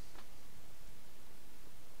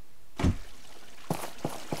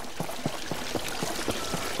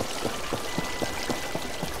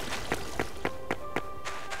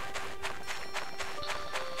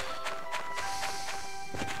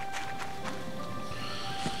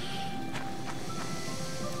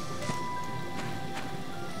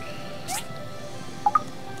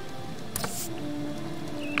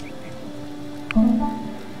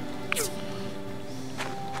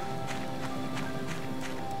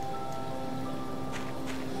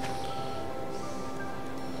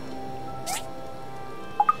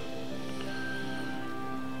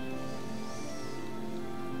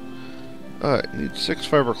 Alright, need 6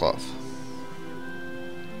 fiber cloth.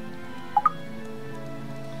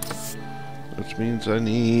 Which means I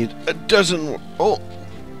need a dozen. Oh,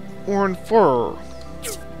 worn fur.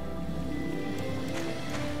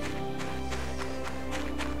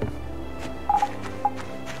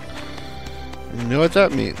 You know what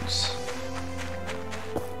that means.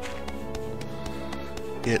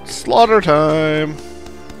 It's slaughter time.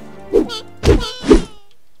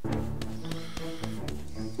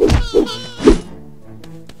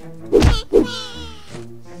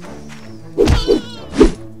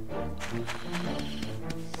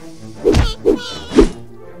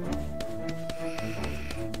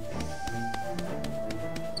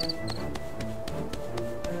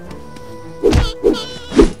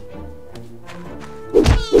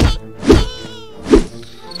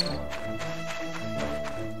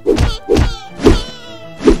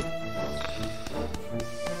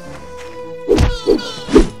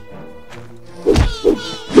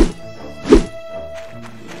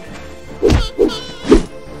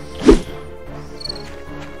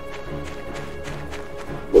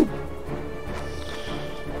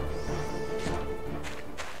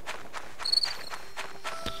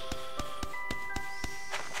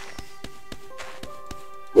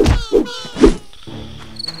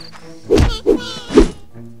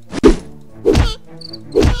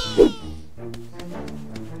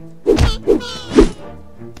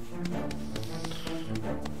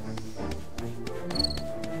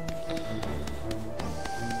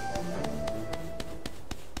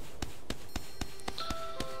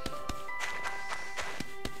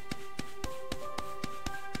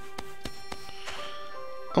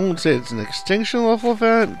 I won't say it's an extinction level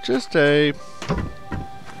event, just a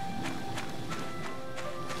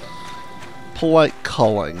polite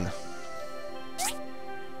culling.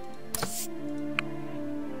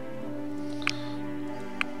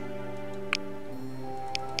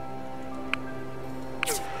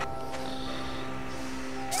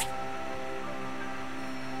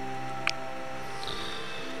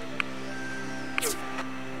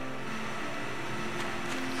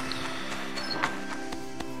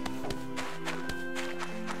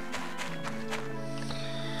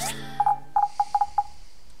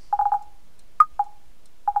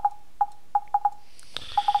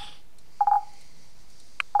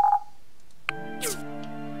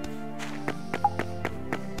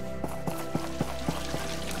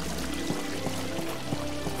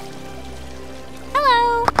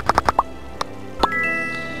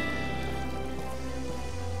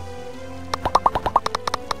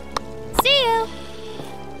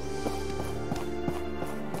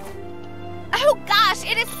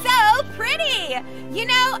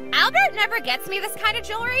 Gets me this kind of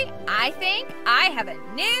jewelry, I think I have a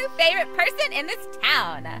new favorite person in this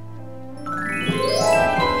town.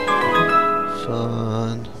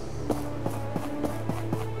 Fun.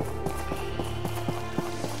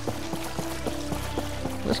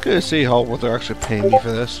 Let's go see what they're actually paying me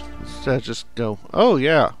for this. Instead of just go, oh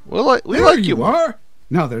yeah, we like you are.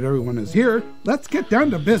 Now that everyone is here, let's get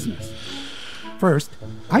down to business. First,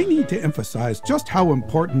 I need to emphasize just how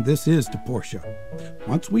important this is to Portia.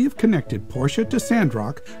 Once we have connected Portia to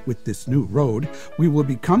Sandrock with this new road, we will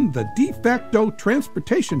become the de facto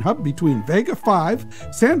transportation hub between Vega 5,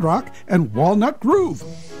 Sandrock, and Walnut Grove.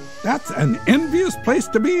 That's an envious place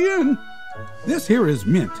to be in. This here is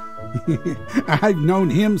Mint. I've known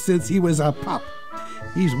him since he was a pup.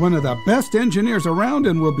 He's one of the best engineers around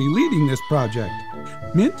and will be leading this project.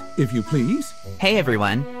 Mint, if you please. Hey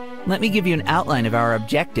everyone. Let me give you an outline of our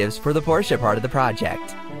objectives for the Portia part of the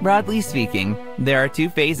project. Broadly speaking, there are 2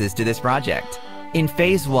 phases to this project. In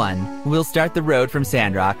Phase 1, we'll start the road from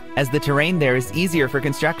Sandrock, as the terrain there is easier for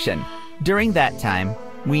construction. During that time,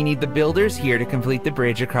 we need the builders here to complete the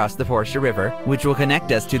bridge across the Portia River, which will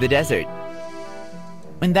connect us to the desert.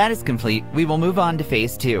 When that is complete, we will move on to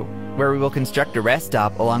Phase 2. where we will construct a rest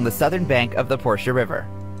stop along the southern bank of the Portia River.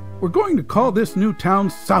 We're going to call this new town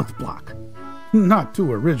South Block. Not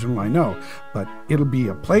too original, I know, but it'll be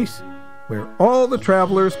a place where all the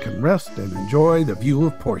travelers can rest and enjoy the view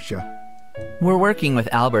of Portia. We're working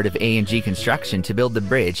with Albert of A&G Construction to build the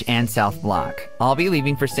bridge and South Block. I'll be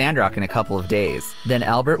leaving for Sandrock in a couple of days. Then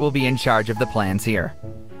Albert will be in charge of the plans here.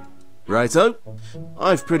 Righto.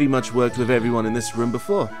 I've pretty much worked with everyone in this room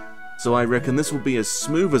before, so I reckon this will be as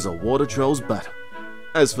smooth as a water troll's butt.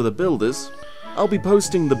 As for the builders, I'll be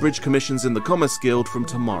posting the bridge commissions in the Commerce Guild from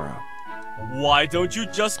tomorrow. Why don't you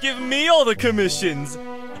just give me all the commissions?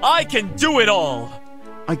 I can do it all!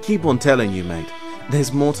 I keep on telling you, mate,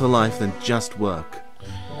 there's more to life than just work.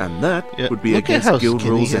 And that would be against guild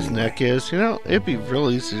rules his anyway. neck is. You know, it'd be real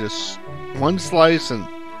easy to just one slice and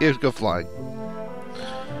it'd go flying.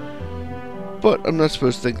 But I'm not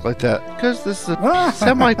supposed to think like that, because this is a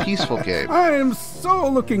semi-peaceful game. I am so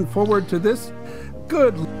looking forward to this.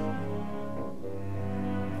 Good.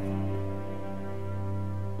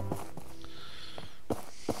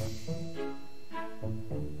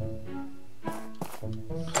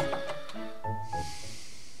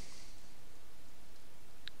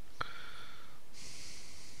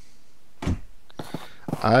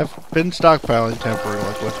 I've been stockpiling temporary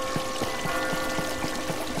liquid.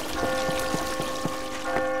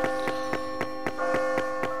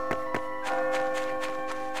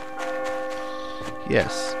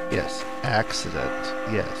 Yes, yes. Accident.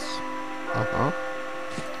 Yes. Uh-huh.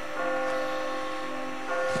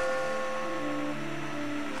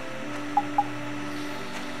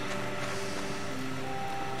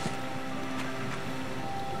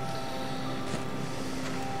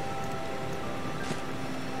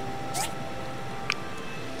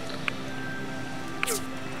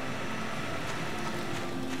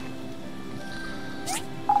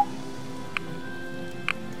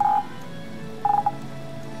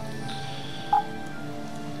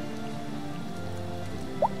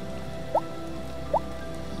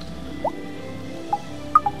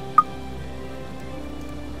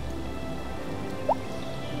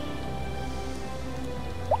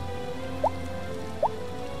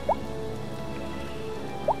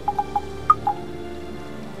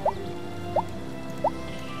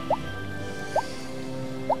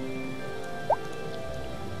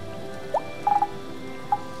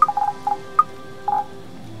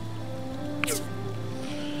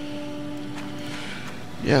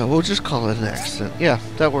 Yeah, we'll just call it an accident. Yeah,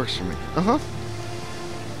 that works for me. Uh-huh.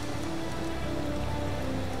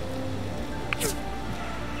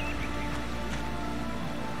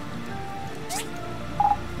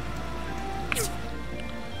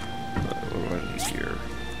 What do I need here?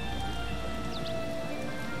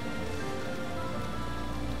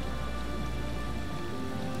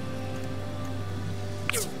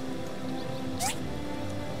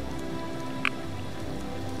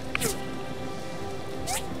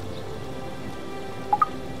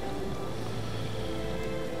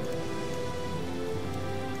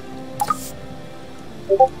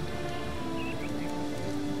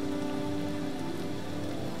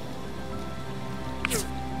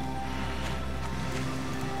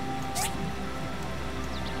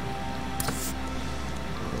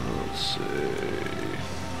 Let's see.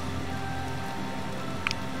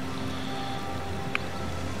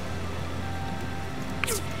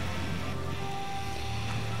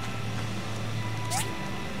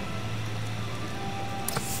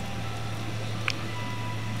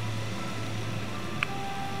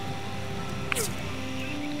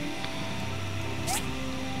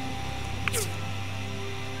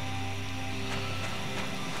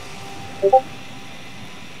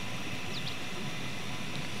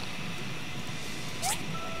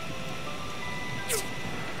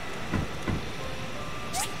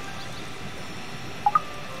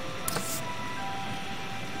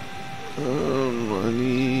 I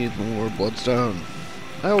need more bloodstone.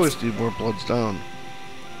 I always need more bloodstone.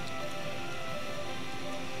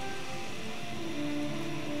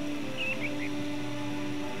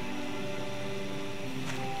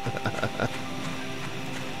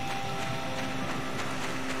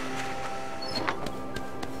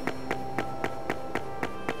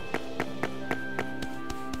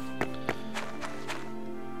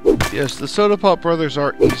 Yes, the Soda Pop brothers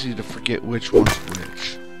are easy to forget which one's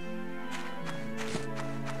which.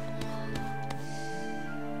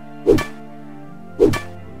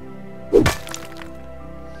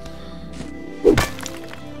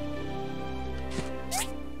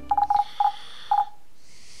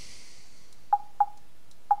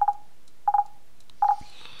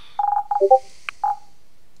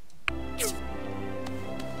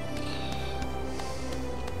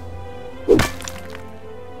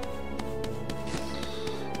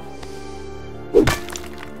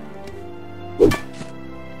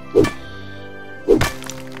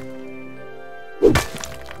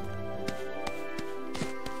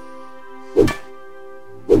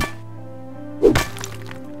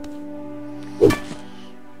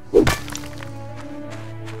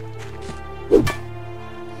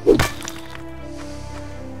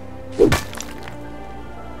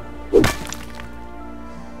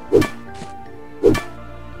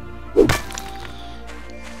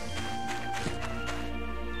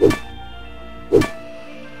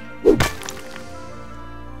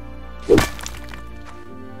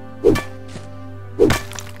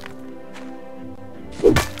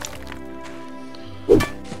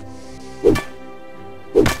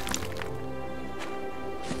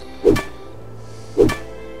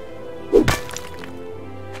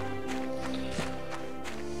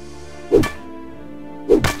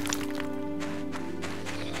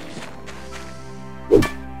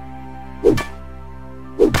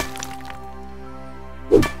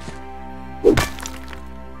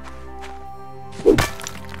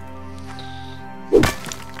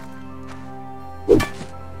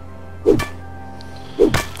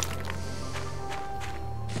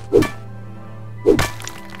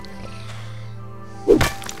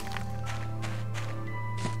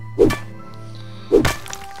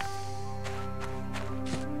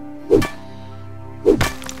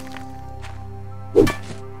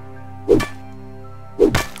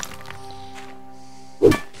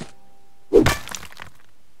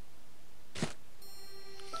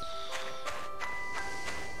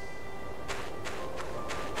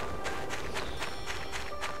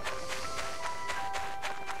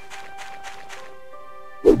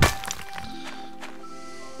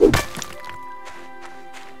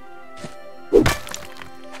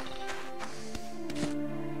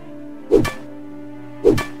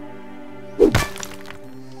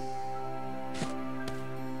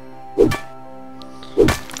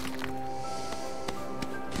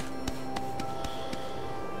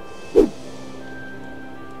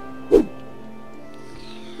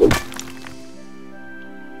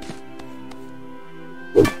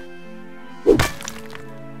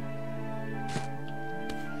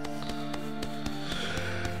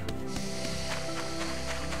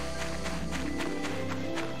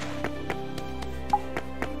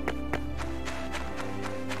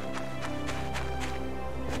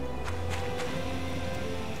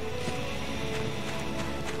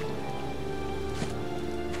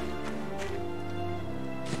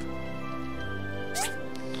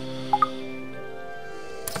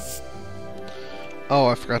 Oh,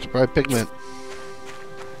 I forgot to buy pigment.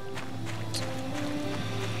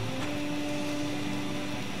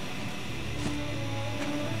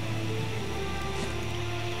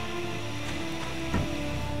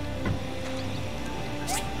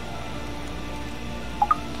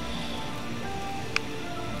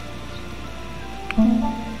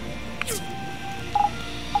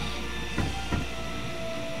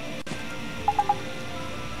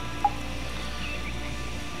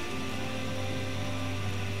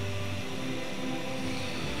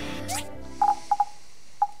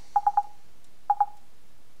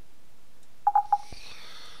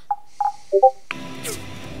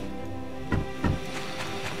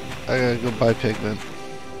 I gotta go buy pigment.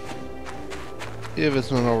 If it's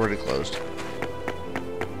not already closed.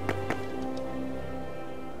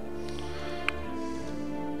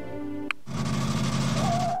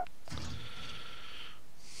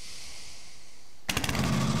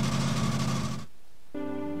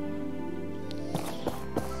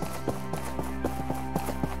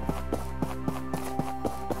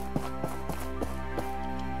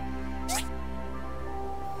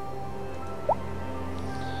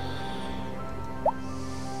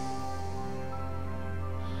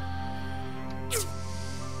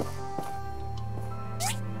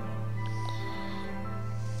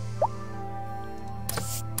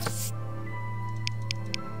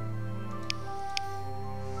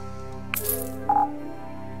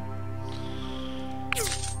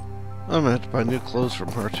 I'm gonna have to buy new clothes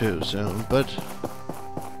from her too soon, but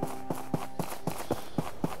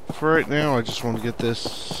for right now I just want to get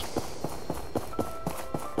this.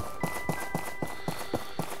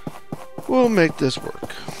 We'll make this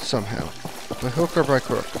work somehow. By hook or by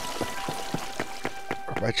crook.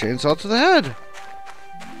 Or by chainsaw to the head.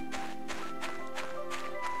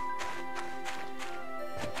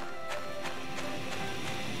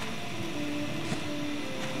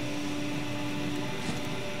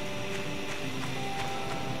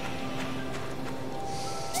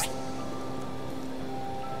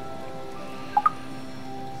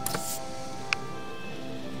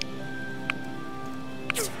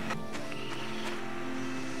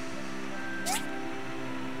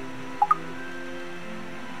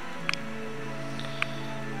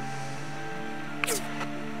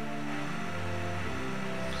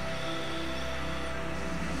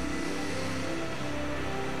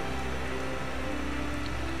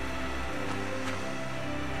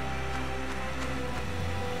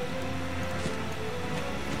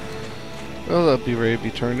 Well, that'll be ready to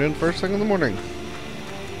be turned in first thing in the morning.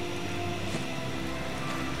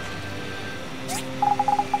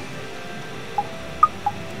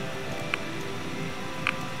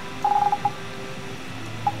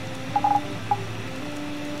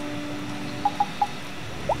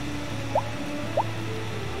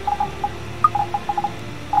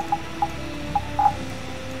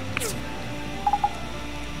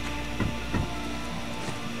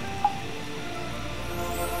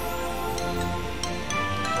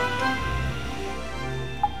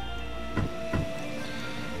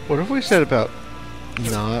 What have we said about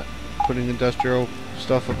not putting industrial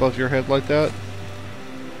stuff above your head like that?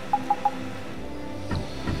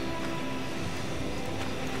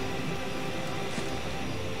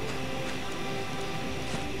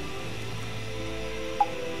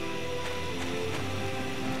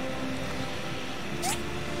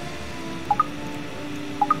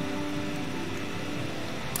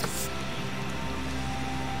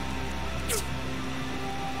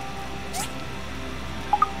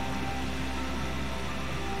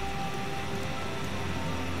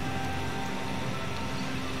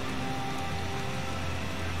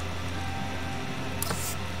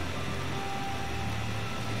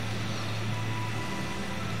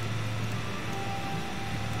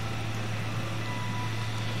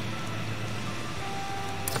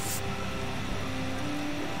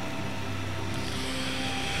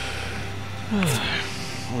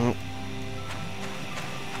 Well,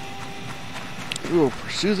 we will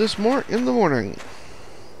pursue this more in the morning.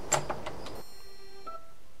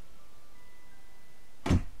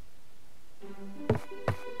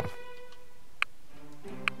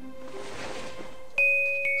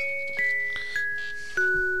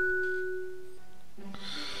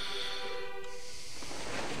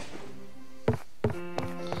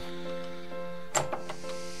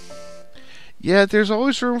 Yeah, there's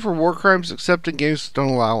always room for war crimes except in games that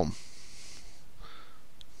don't allow them.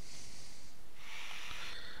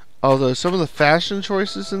 Although some of the fashion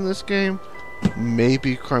choices in this game may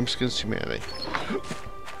be crimes against humanity.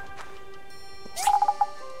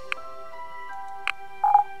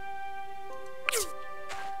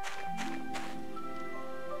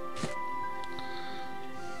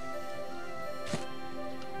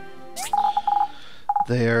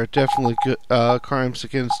 They are definitely crimes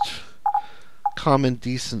against common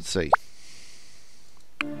decency.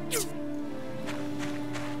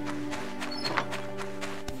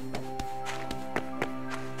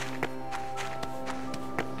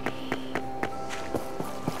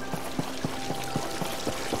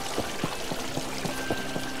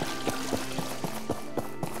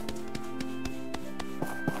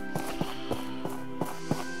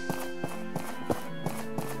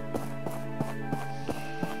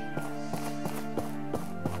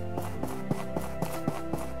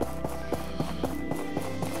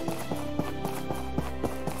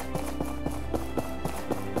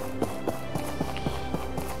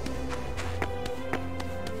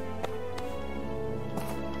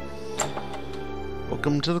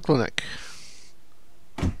 Welcome to the clinic.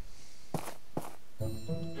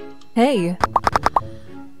 Hey.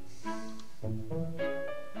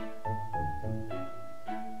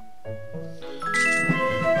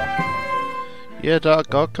 Yeah, Doc,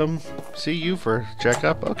 I'll come see you for a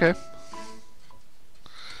checkup. Okay.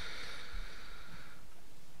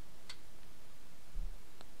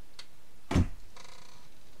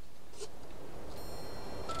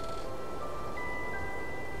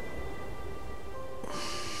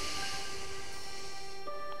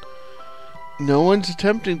 No one's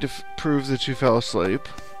attempting to prove that you fell asleep,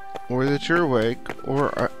 or that you're awake,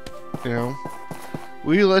 or,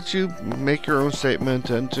 we let you make your own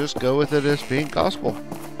statement and just go with it as being gospel.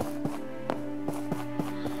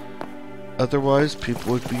 Otherwise,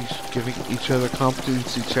 people would be giving each other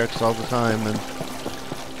competency checks all the time,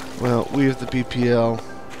 and, well, we of the BPL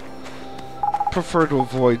prefer to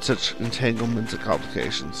avoid such entanglements and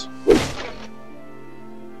complications.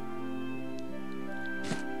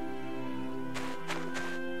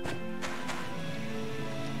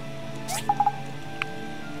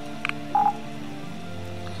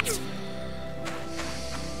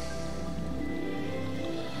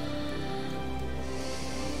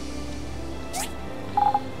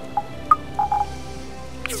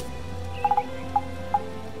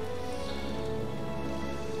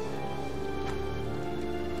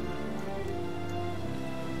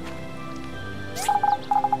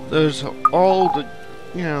 There's all the,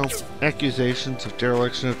 accusations of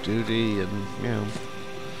dereliction of duty and,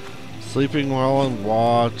 sleeping while on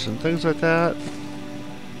watch and things like that.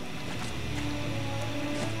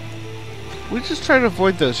 We just try to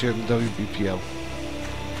avoid those here in the WBPL.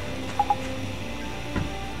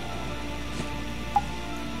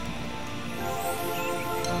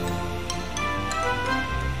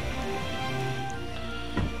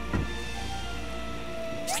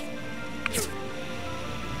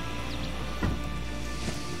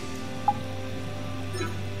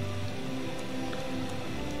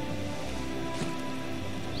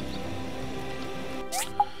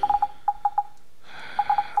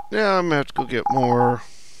 Yeah, I'm gonna have to go get more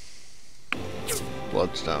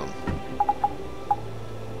bloodstone.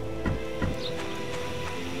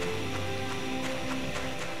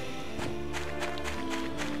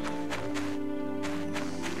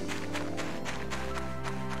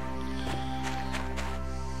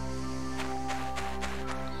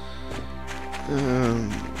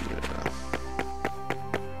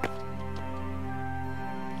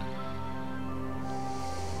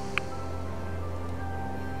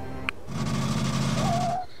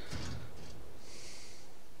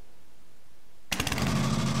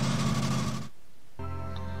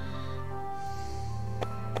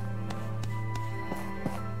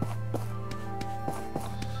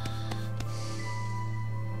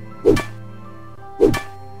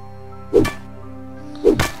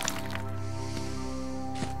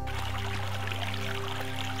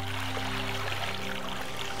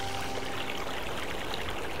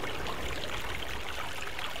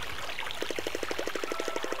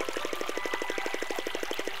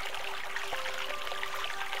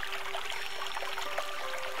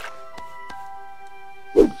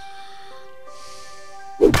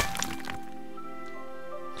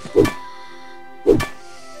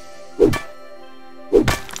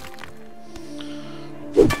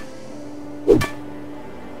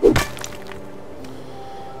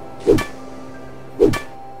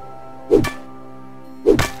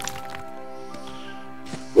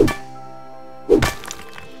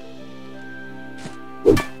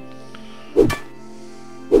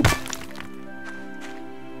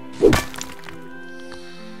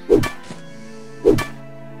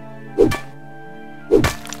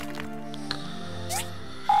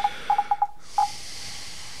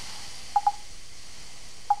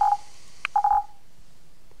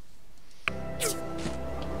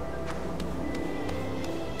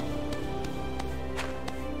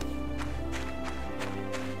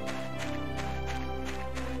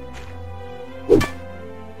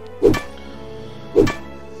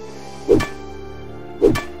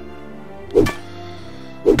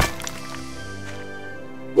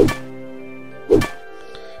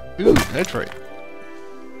 That's right.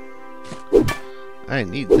 I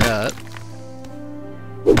need that.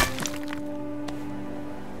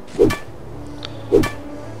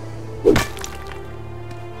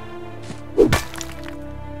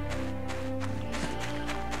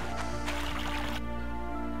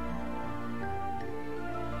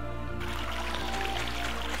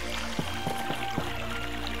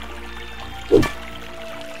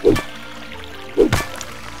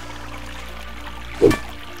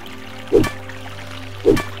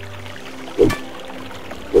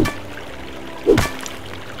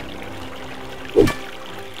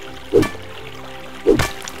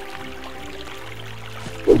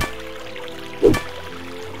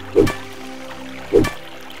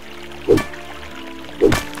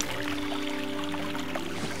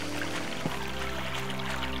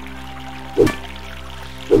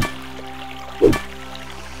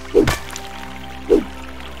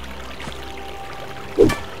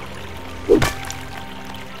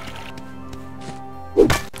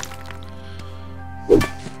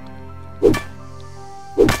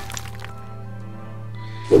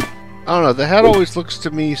 I don't know, the hat always looks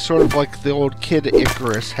to me sort of like the old Kid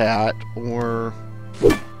Icarus hat, or,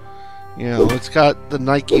 you know, it's got the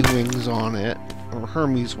Nike wings on it, or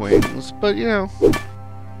Hermes wings, but, you know,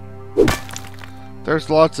 there's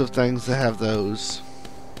lots of things that have those.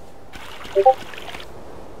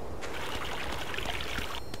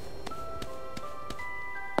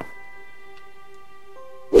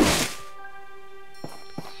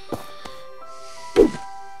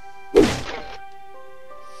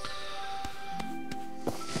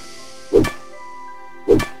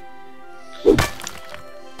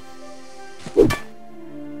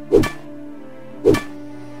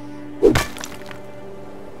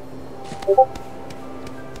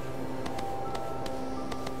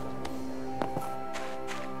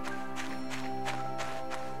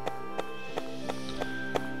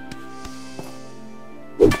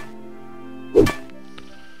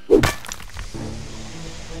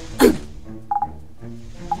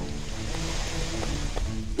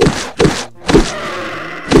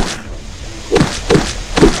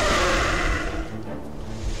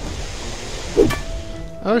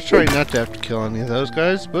 I was trying not to have to kill any of those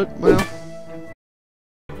guys, but, well...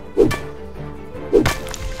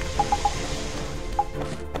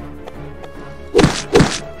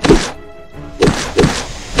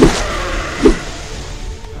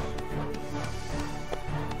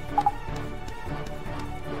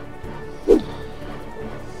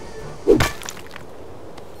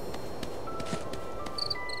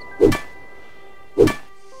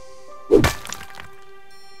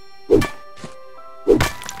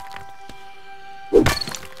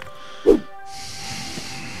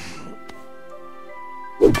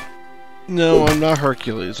 No, I'm not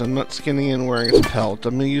Hercules. I'm not skinning and wearing his pelt.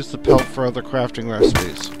 I'm going to use the pelt for other crafting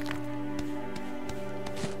recipes.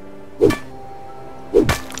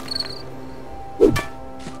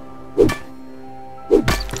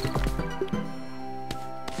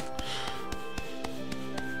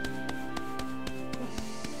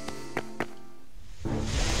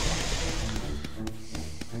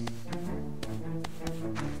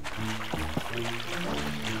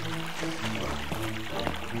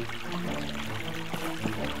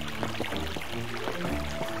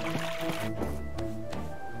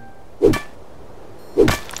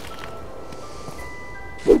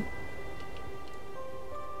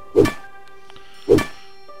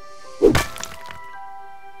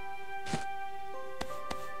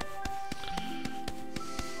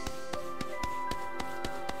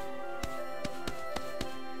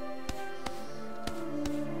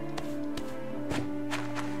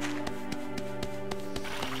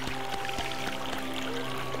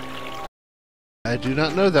 I do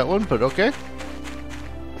not know that one, but okay.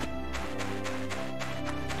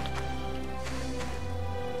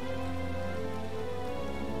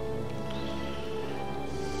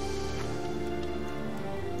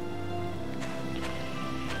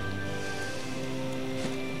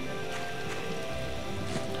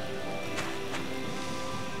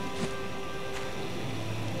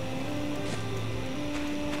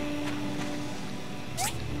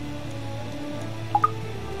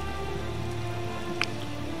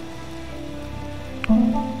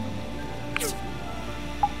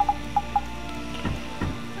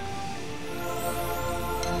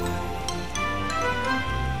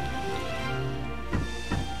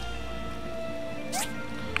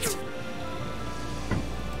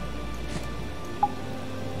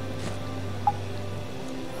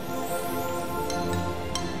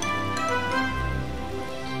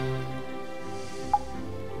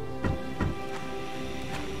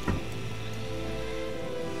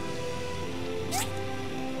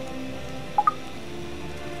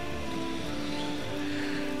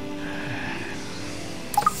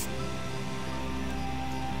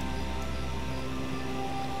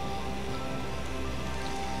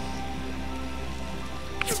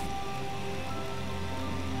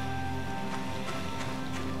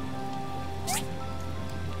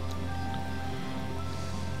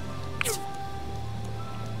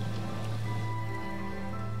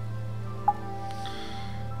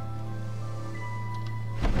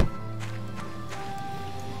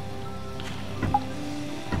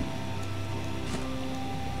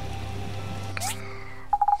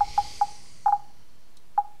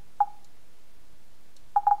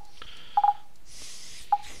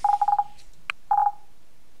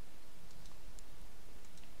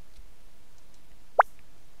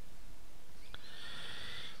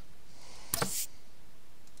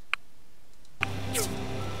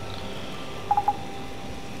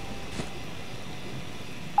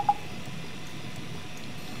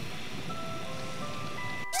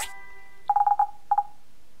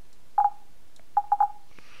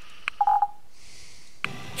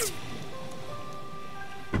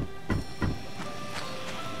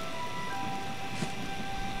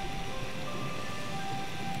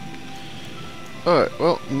 Alright,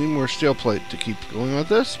 well, need more steel plate to keep going with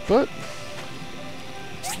this, but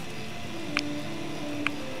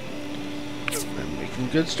I'm making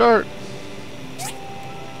a good start.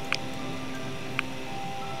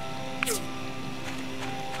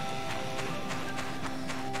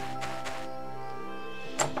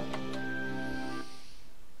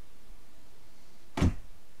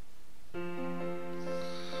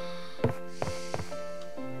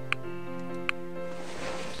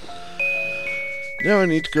 Now I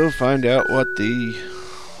need to go find out what the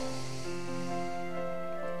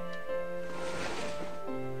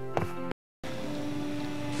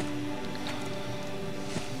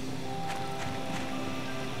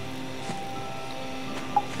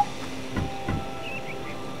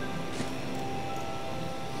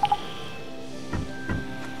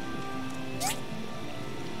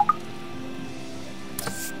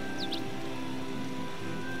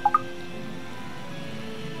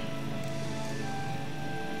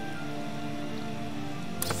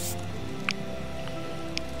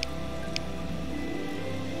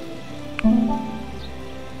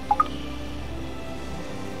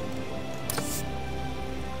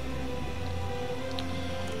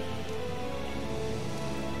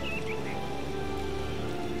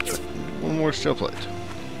one more steel plate.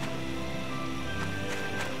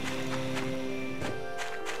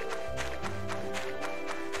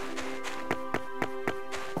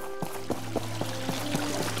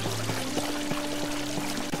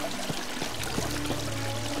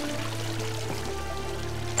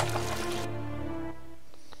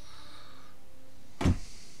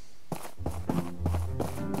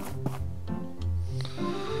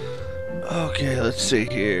 Okay, let's see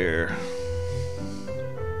here.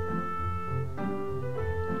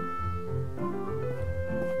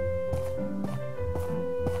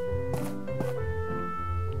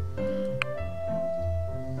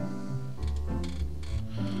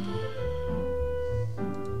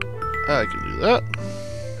 I can do that.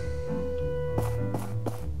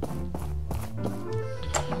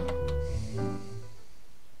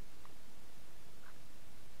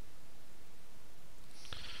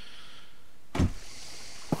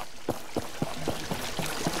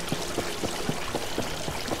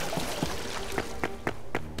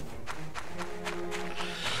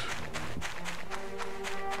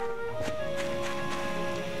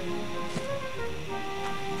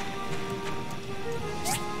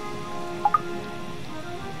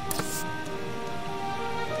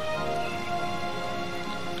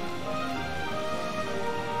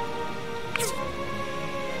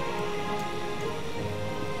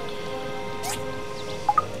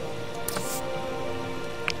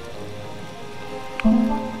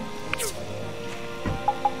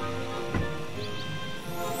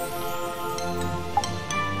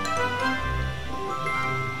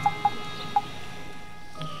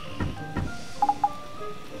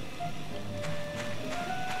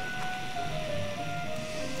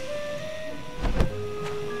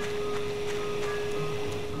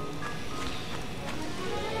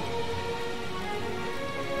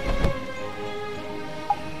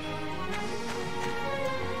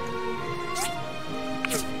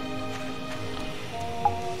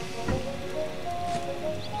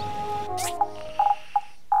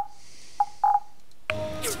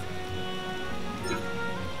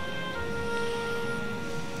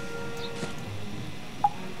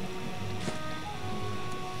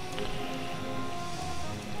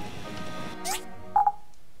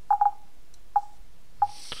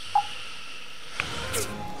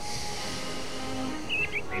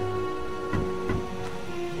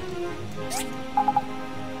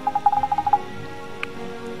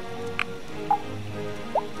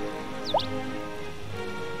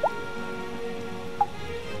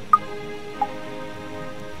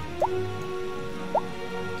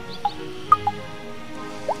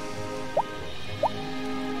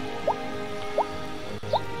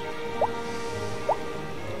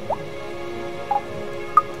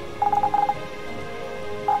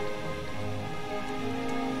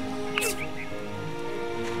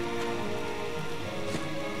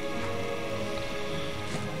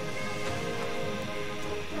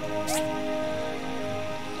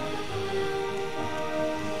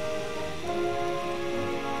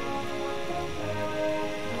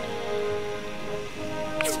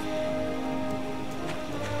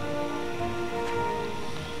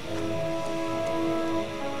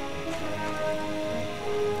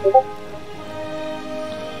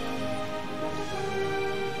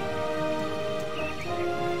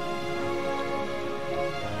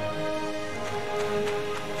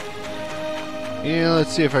 Yeah,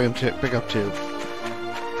 let's see if I can pick up two.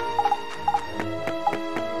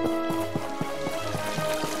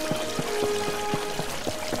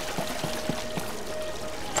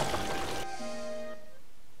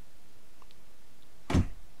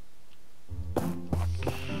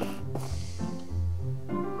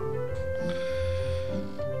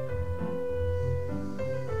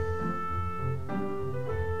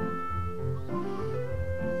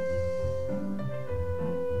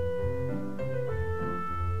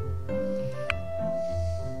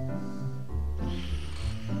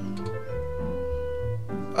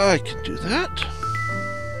 I can do that.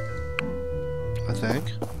 I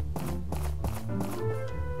think.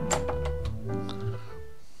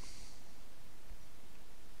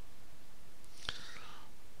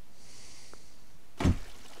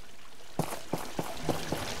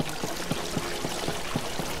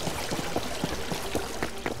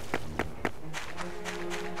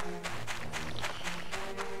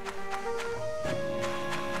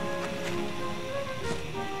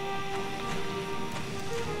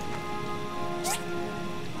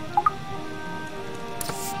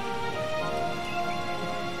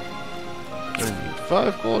 I need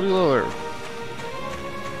 5 quality lower.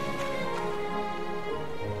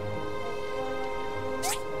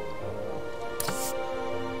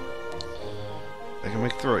 I can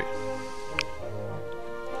make 3.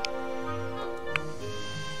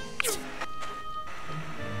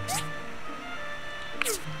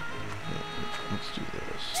 Let's do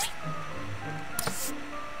this.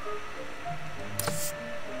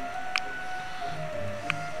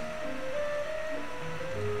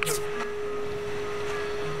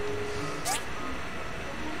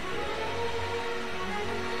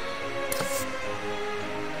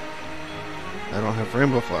 I don't have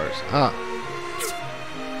rainbow flowers. Ah.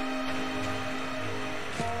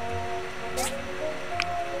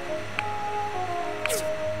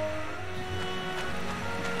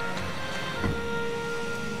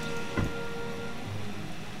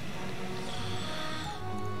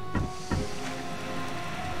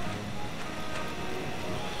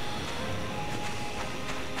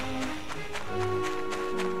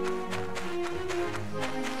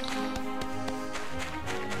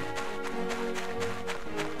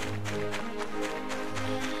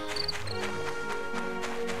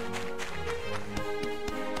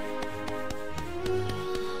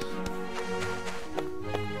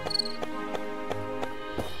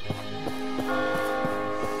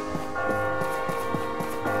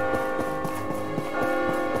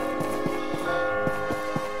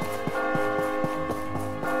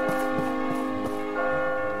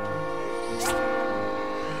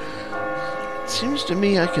 Seems to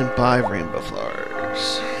me I can buy rainbow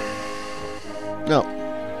flowers. No,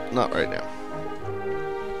 not right now.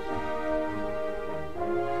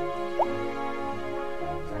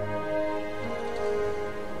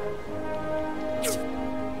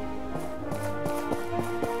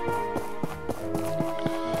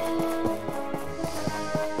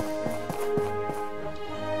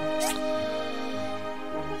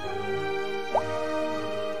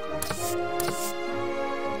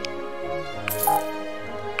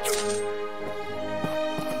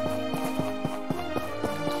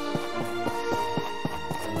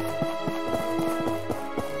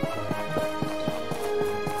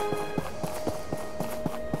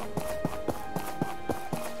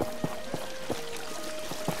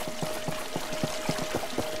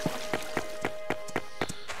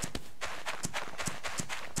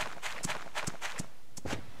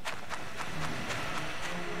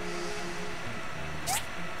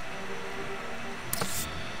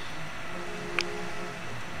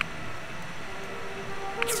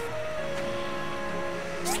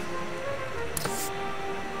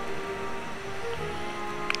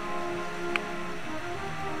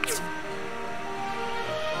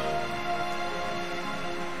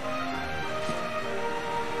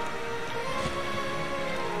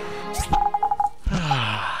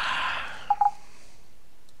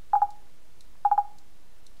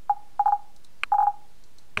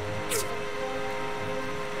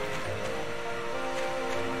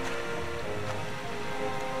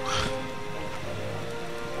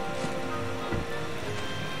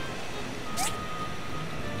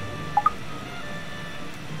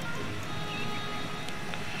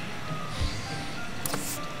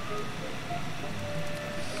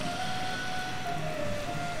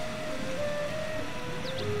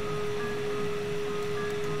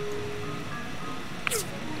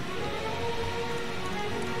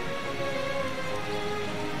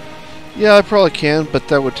 Yeah, I probably can, but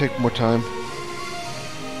that would take more time.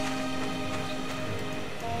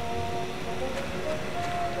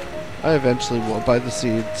 I eventually will buy the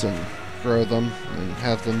seeds and grow them and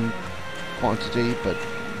have them quantity, but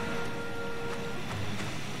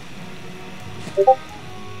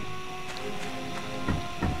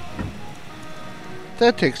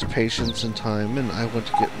that takes patience and time, and I want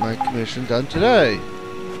to get my commission done today.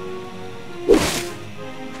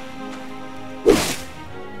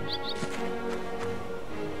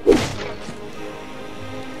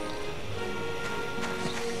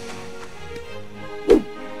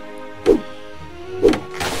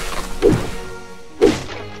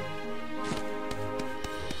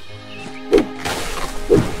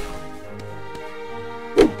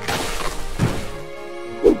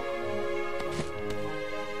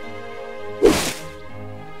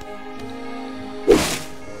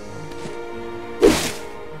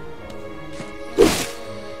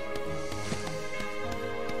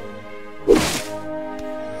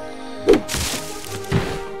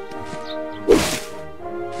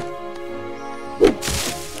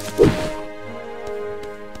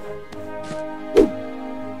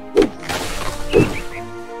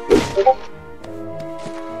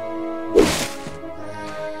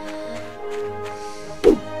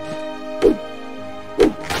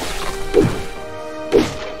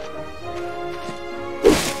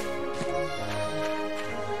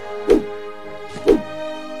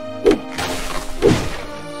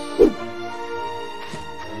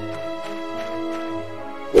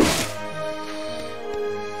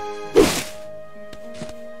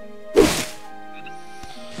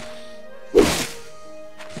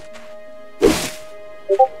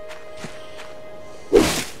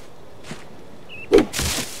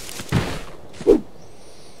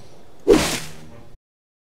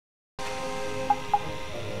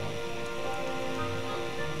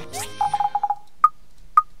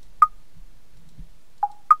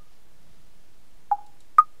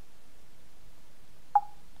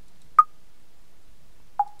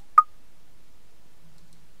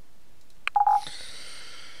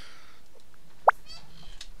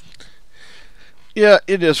 Yeah,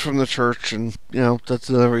 it is from the church, and, that's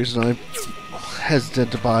the reason I'm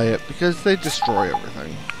hesitant to buy it, because they destroy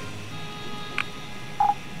everything.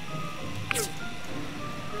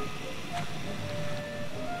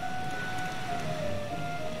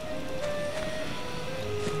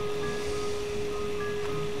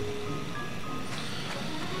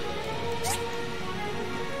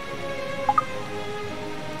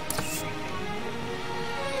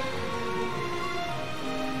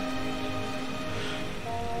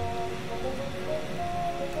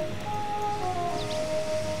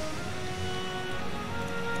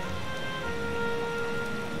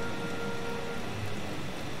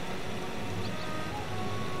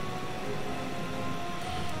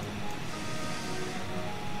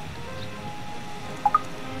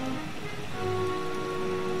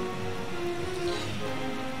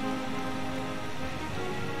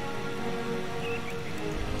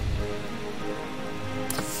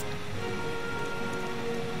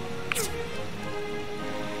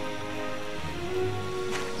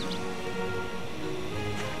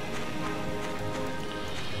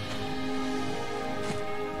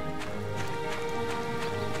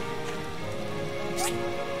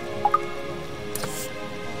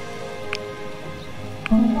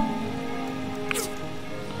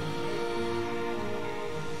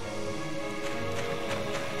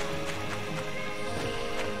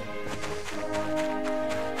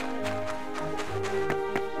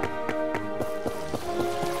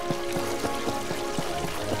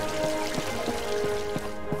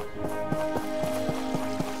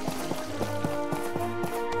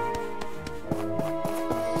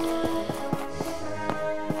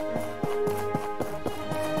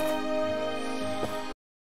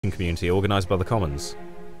 Community organised by the Commons.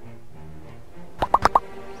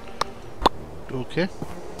 Okay.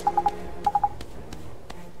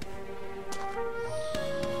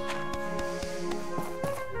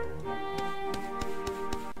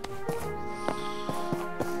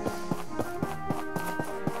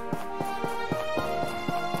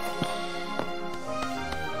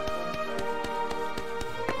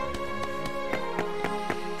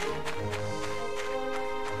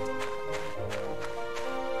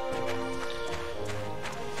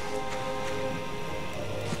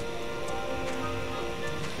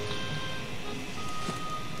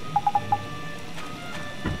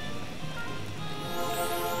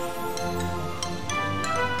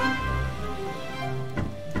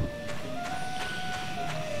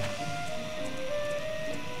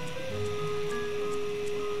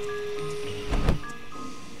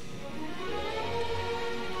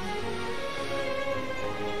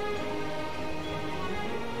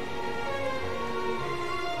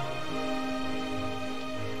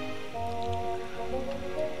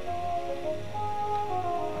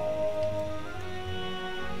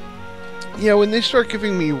 Yeah, when they start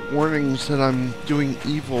giving me warnings that I'm doing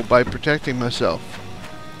evil by protecting myself,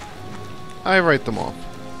 I write them off.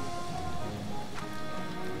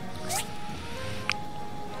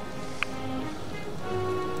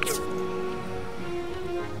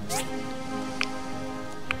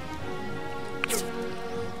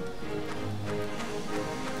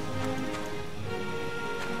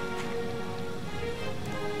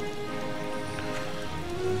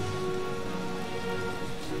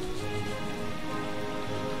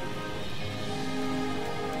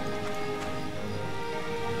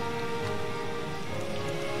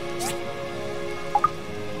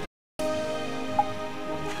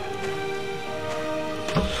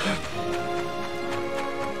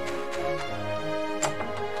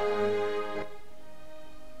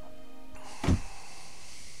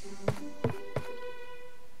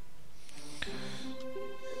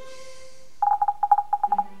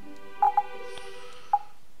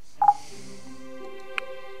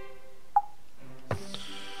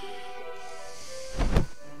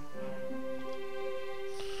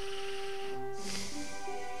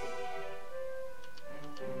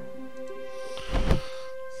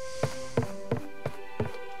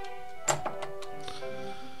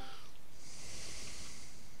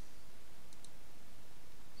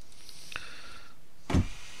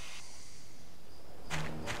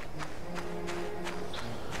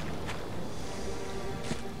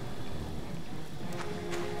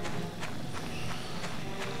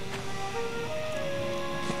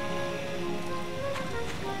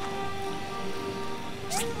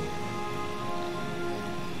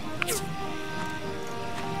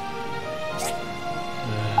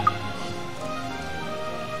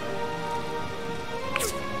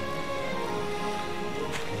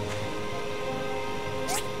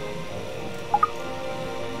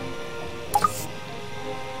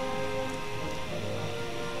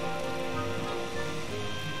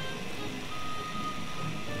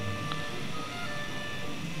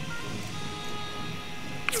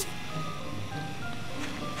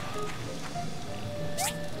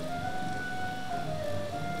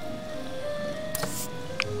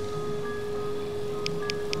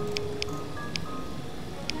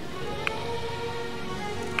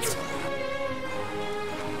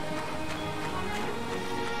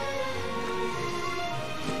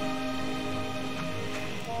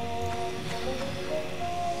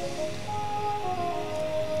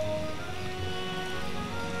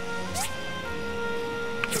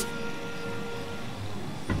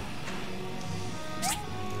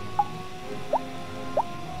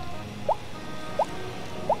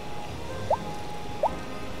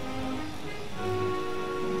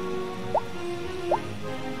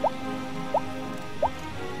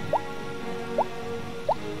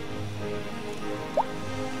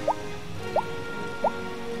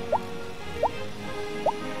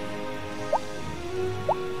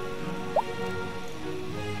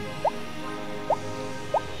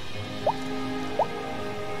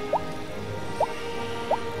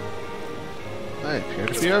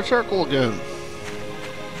 complete our circle again.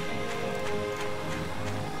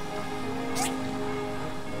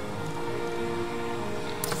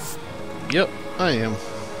 Yep, I am.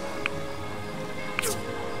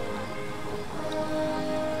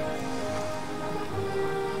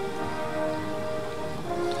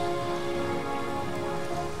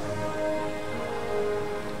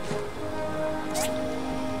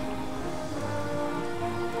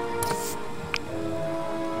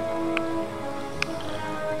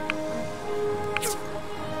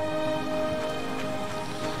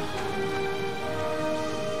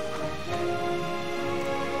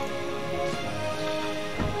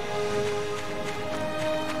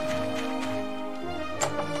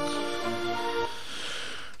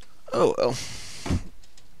 Oh well.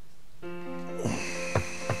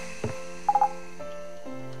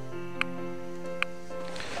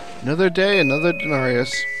 Another day, another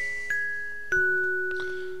denarius.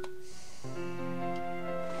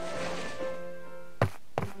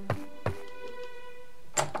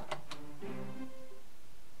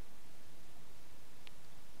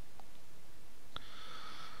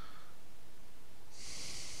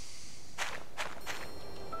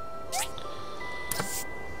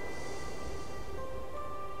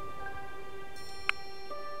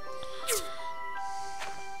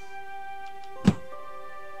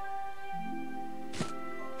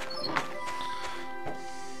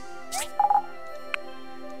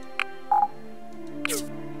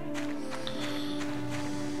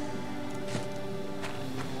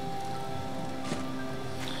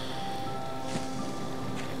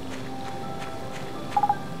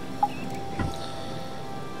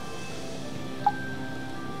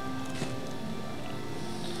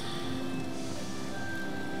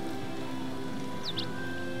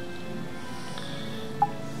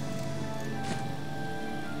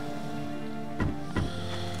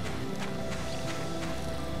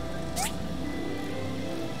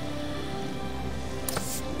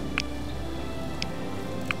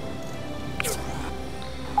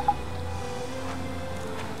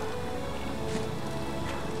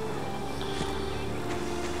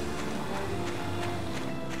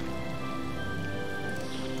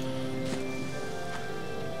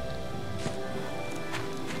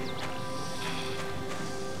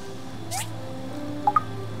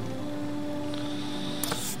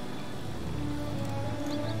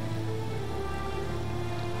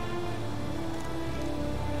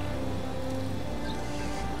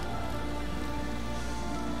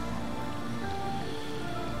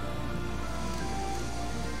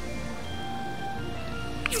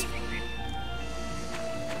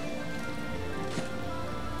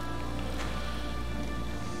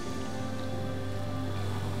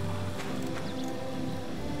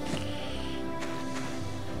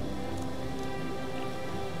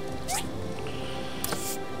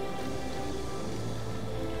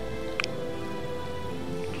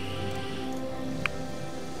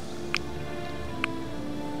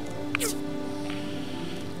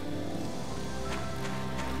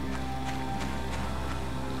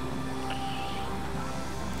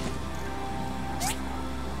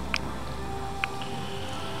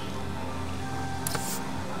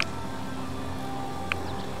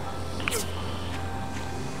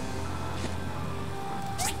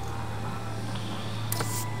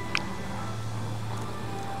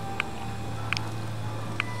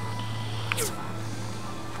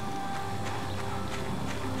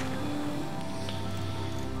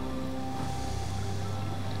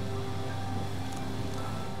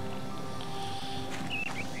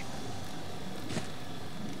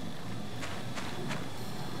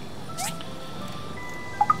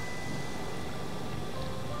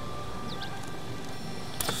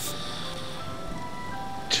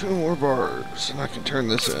 Two more bars, and I can turn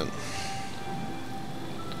this in.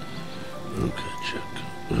 Okay, check.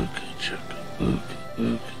 Okay, check.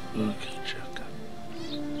 Okay, check.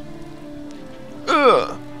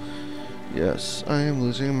 Ugh! Yes, I am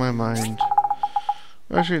losing my mind.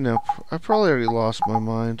 Actually, no. I probably already lost my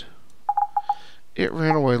mind. It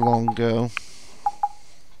ran away long ago.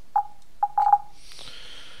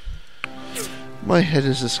 My head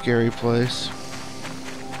is a scary place.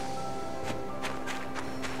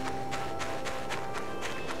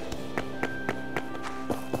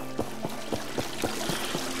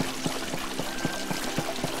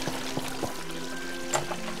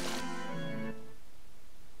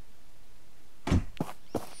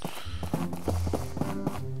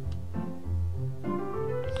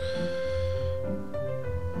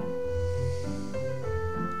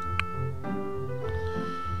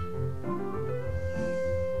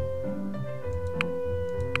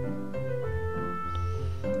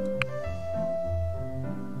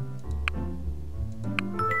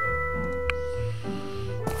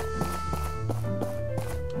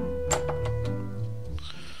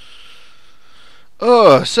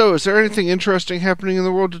 So is there anything interesting happening in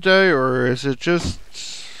the world today, or is it just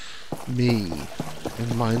me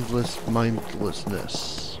and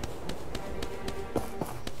mindlessness?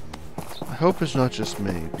 I hope it's not just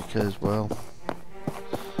me, because, well,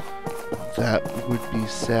 that would be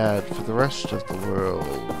sad for the rest of the world.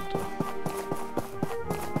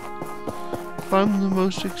 If I'm the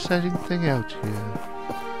most exciting thing out here,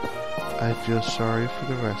 I feel sorry for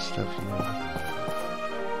the rest of you.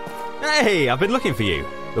 Hey, I've been looking for you.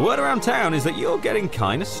 The word around town is that you're getting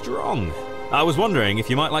kinda strong. I was wondering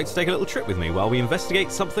if you might like to take a little trip with me while we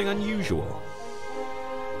investigate something unusual.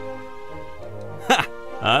 Ha!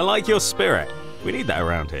 I like your spirit. We need that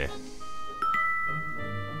around here.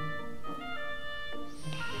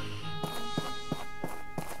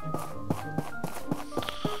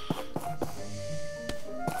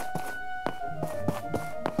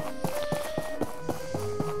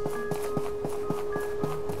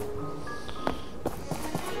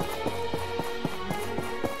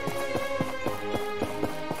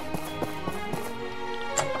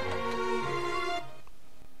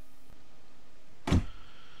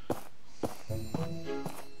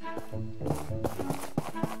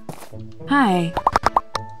 Hi.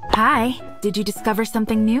 Hi, did you discover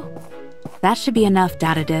something new? That should be enough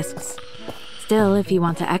data disks. Still, if you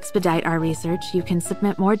want to expedite our research, you can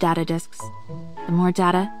submit more data disks. The more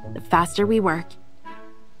data, the faster we work.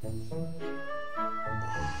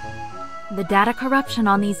 The data corruption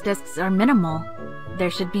on these disks are minimal.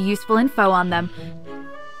 There should be useful info on them.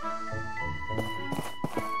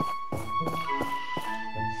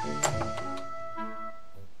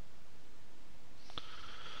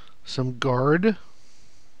 Some guard.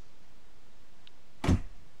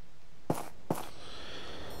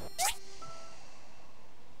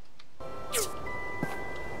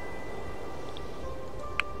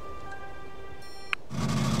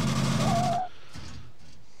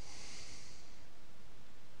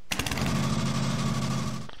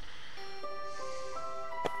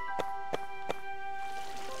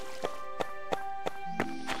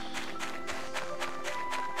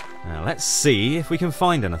 Now let's see if we can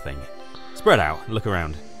find anything. Spread out, look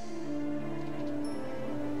around.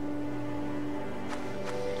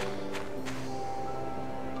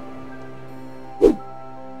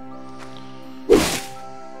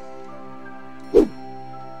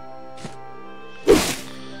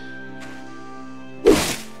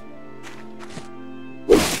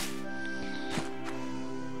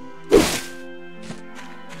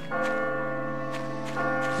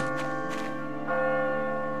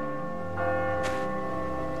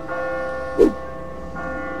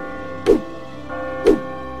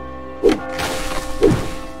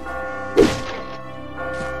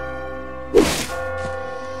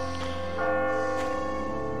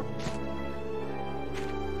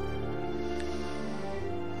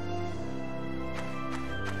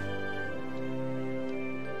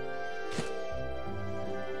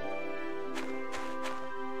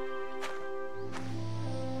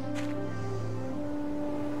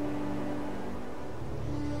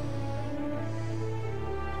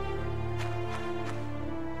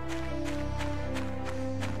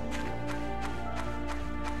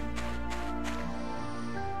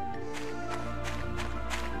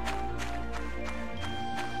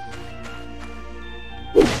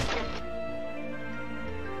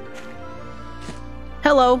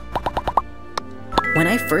 Hello. When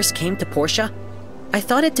I first came to Portia, I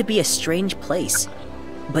thought it to be a strange place.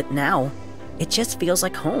 But now, it just feels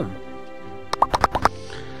like home.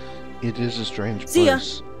 It is a strange See ya.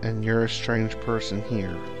 place, and you're a strange person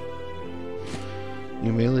here.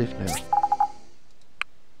 You may leave now.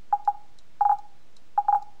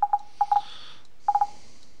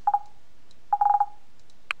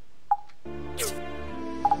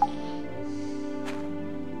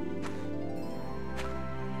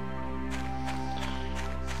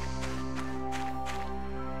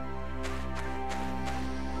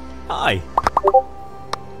 Hi.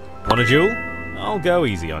 Want a jewel? I'll go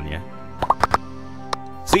easy on you.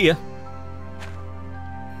 See ya.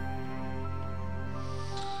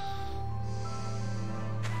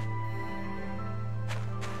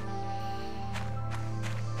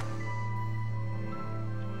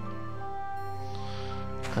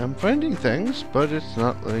 I'm finding things, but it's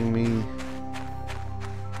not letting me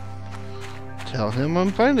tell him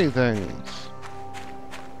I'm finding things.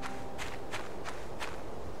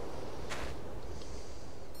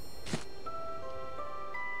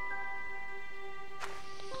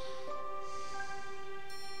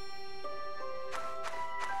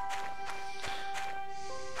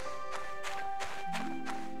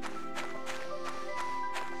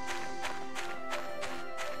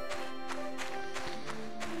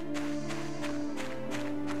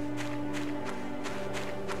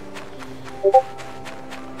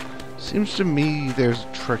 Seems to me there's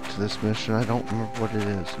a trick to this mission. I don't remember what it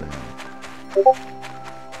is now.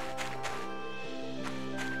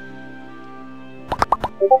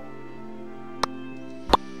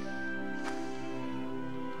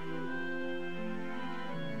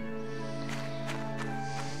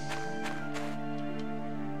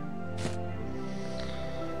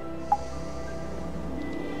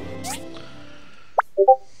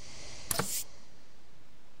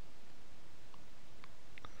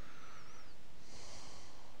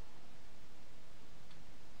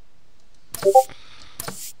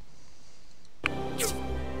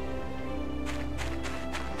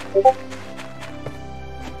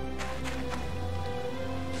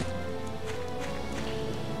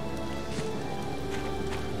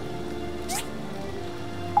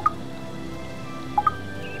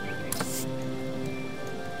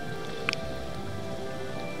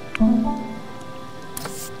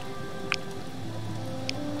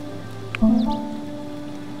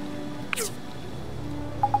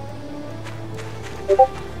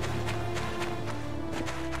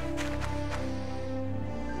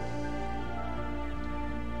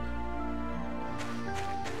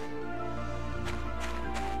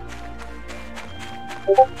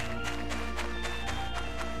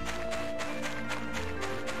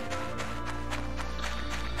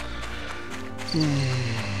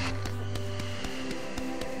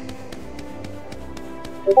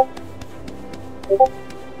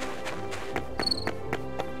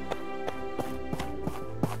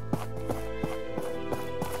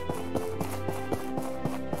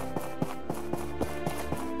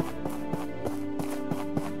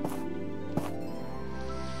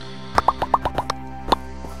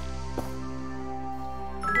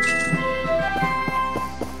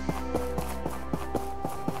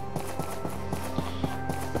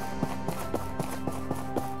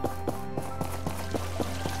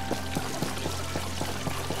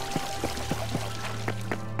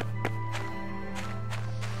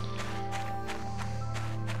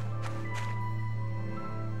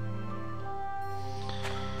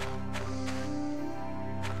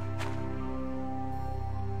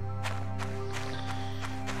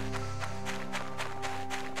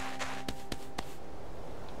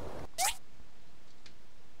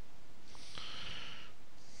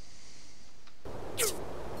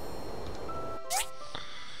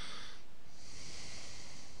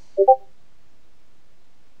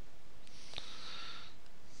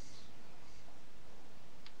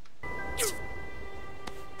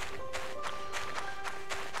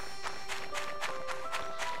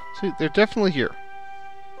 See, they're definitely here.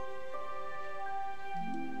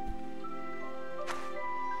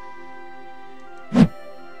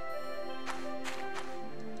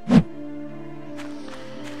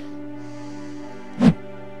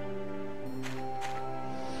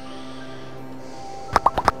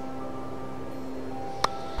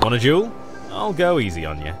 Want a jewel? I'll go easy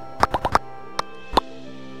on you.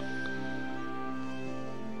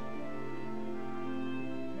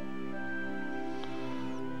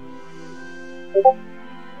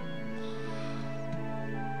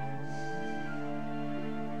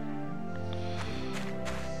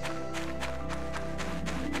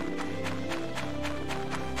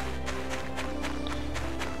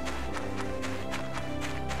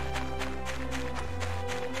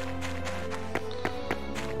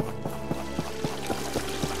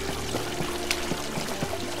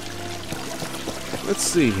 Let's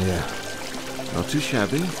see here. Not too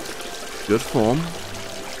shabby. Good form.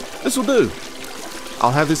 This will do.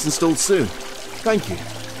 I'll have this installed soon. Thank you.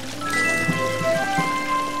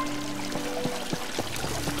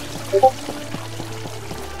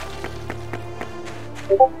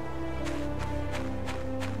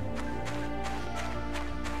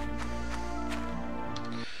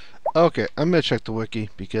 Okay, I'm gonna check the wiki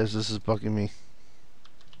because this is bugging me.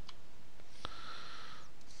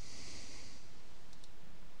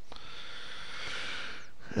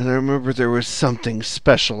 And I remember there was something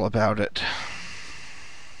special about it.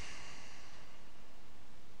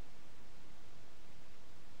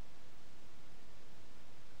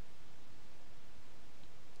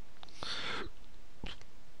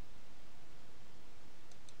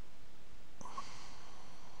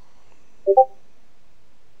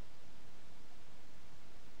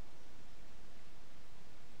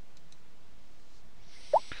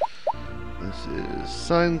 This is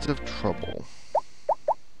Signs of Trouble.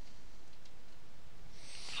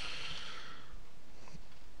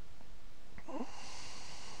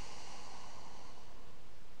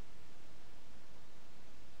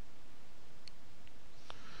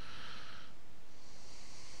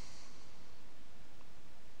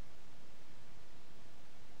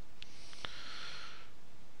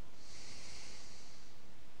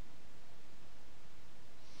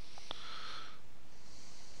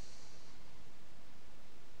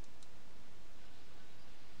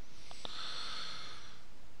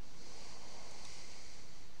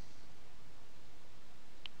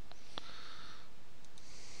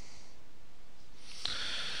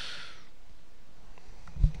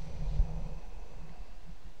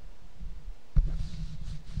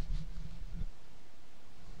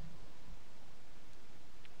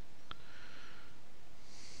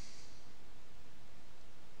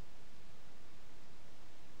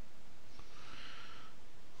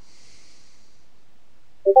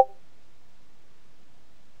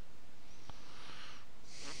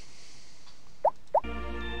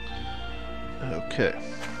 Okay.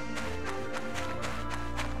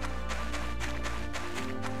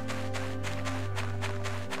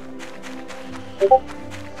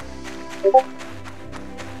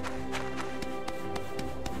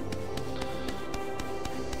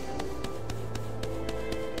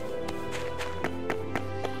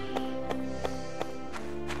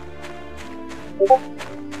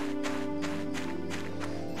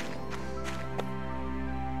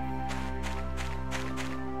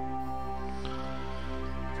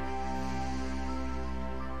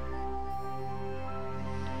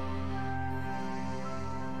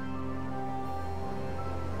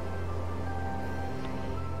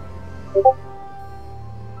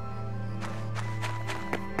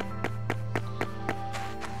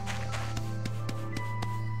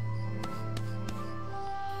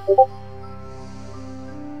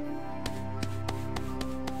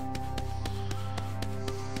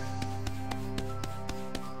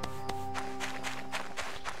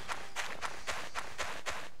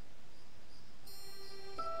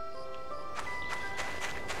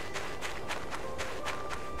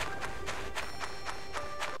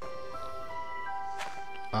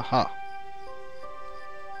 Aha.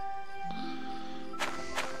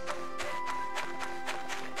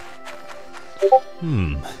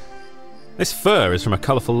 This fur is from a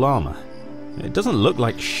colourful llama. It doesn't look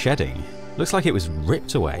like shedding. Looks like it was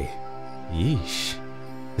ripped away. Yeesh.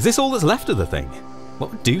 Is this all that's left of the thing?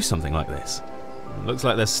 What would do something like this? Looks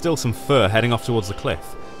like there's still some fur heading off towards the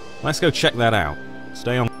cliff. Let's go check that out.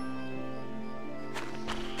 Stay on.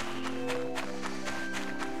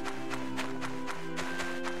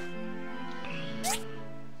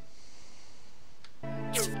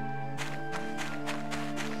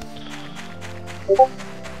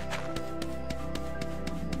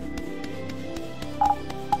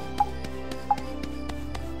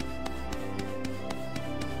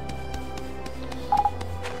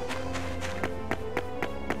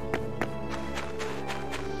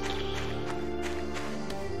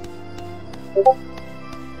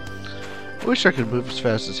 I wish I could move as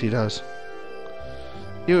fast as he does.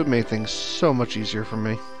 It would make things so much easier for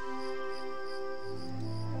me.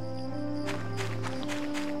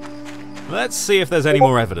 Let's see if there's any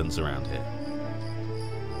more evidence around here.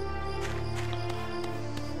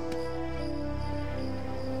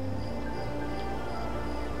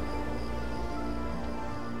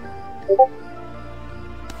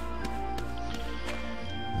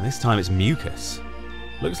 This time it's mucus.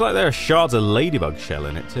 Looks like there are shards of ladybug shell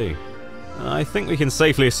in it too. I think we can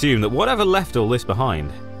safely assume that whatever left all this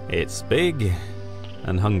behind, it's big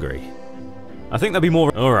and hungry. I think there'll be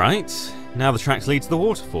more. Alright, now the tracks lead to the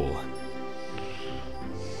waterfall.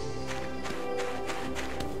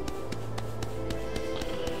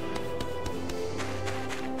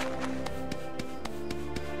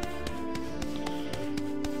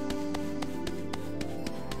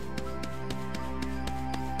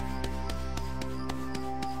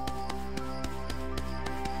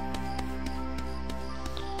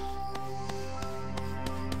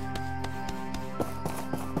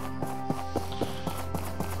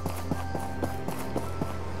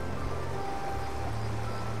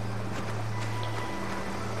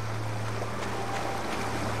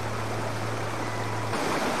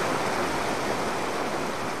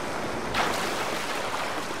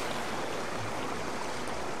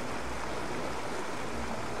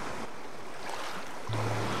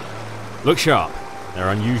 Look sharp. There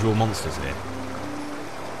are unusual monsters here.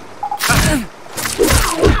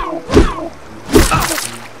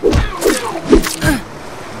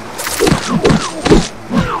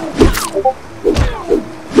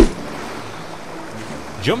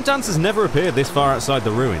 Jump dancers never appeared this far outside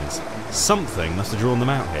the ruins. Something must have drawn them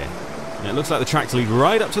out here. And it looks like the tracks lead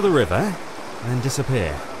right up to the river and then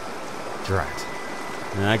disappear. Drat.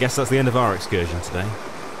 I guess that's the end of our excursion today.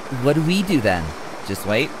 What do we do then? Just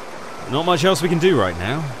wait? Not much else we can do right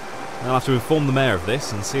now. I'll have to inform the mayor of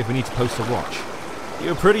this and see if we need to post a watch. You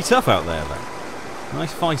were pretty tough out there, though.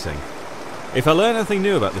 Nice fighting. If I learn anything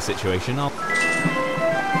new about the situation, I'll...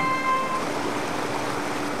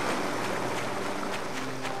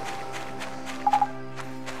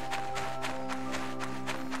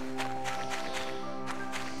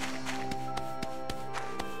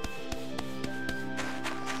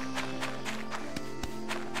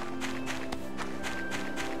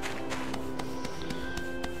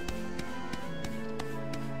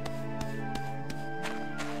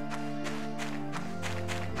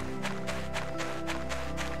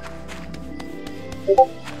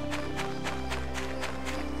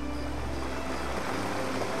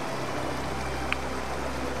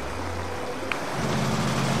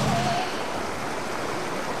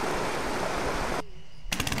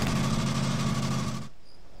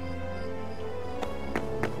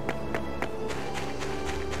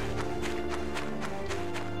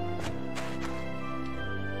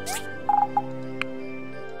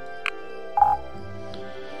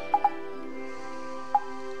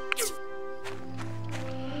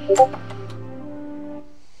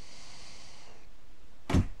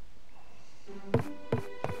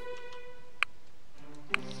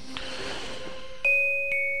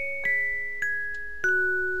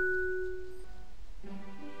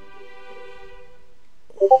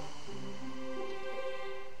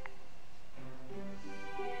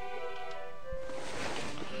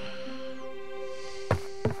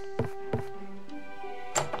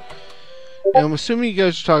 Now, I'm assuming you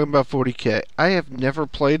guys are talking about 40K. I have never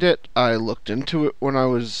played it. I looked into it when I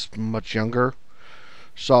was much younger.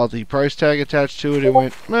 Saw the price tag attached to it and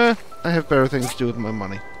went, meh, I have better things to do with my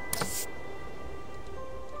money.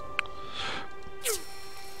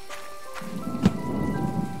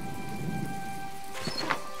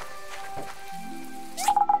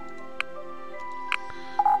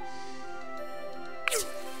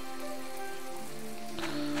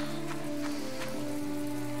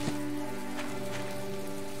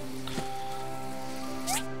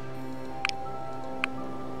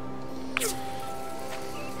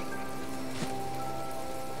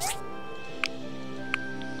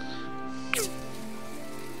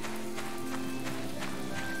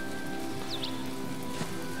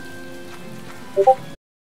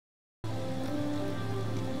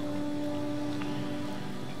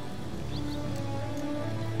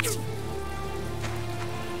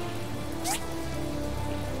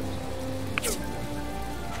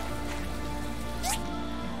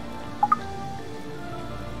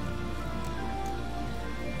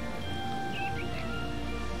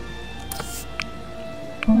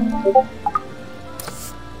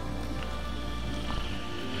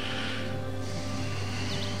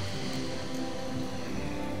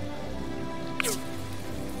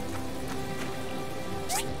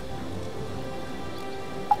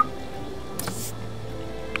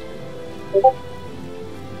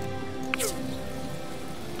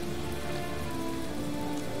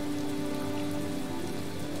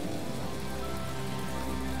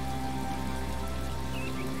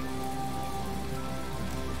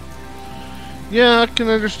 Yeah, I can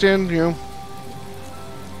understand, you know,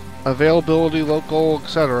 availability, local,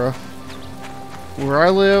 etc. Where I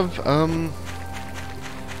live,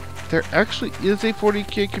 there actually is a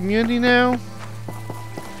 40K community now,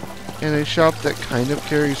 and a shop that kind of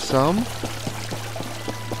carries some,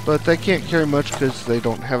 but they can't carry much because they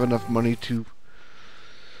don't have enough money to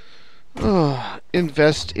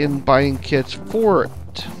invest in buying kits for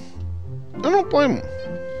it. I don't blame them.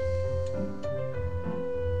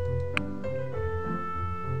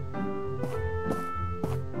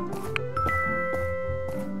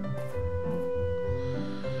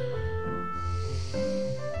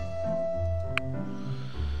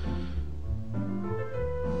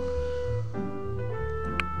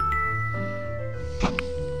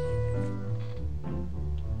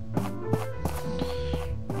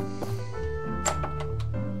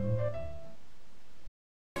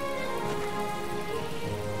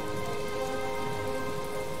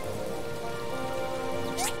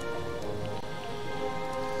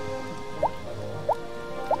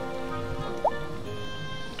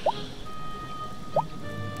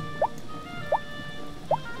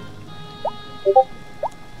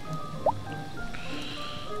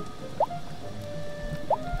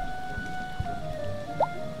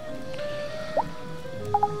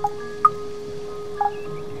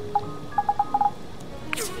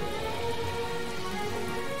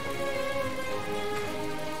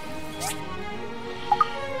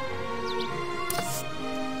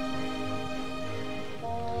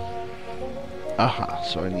 Aha,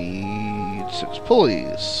 so I need 6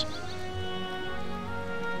 pulleys.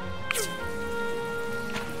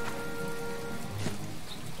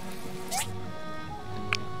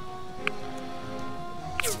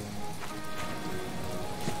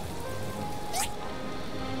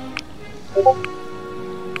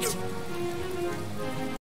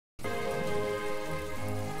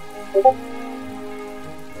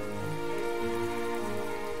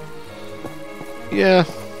 Yeah.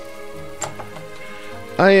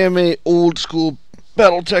 I am a old school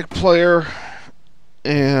Battletech player,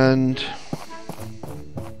 and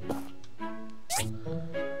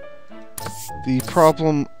the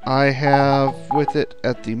problem I have with it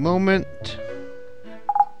at the moment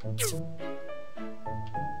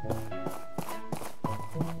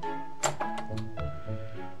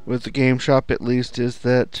with the game shop at least is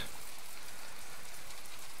that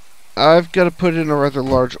I've got to put in a rather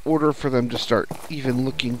large order for them to start even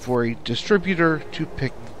looking for a distributor to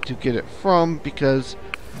get it from, because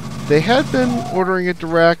they had been ordering it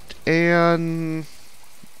direct, and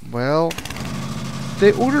well,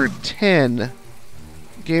 they ordered 10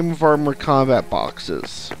 Game of Armor combat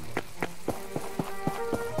boxes.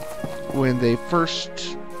 when they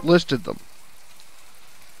first listed them.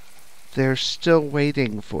 They're still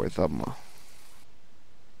waiting for them.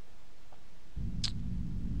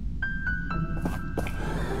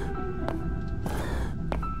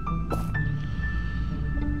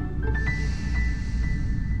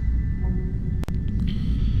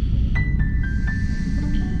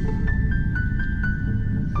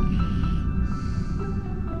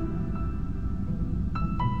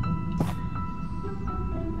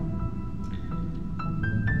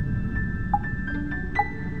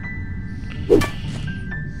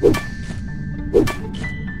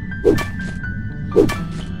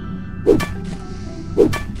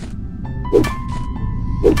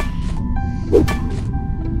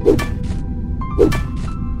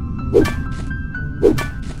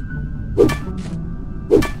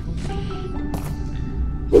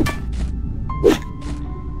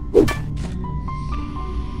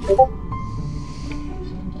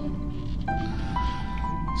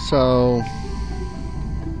 So,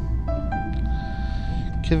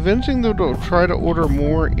 convincing them to try to order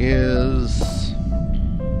more is,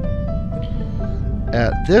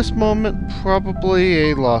 at this moment,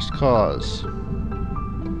 probably a lost cause.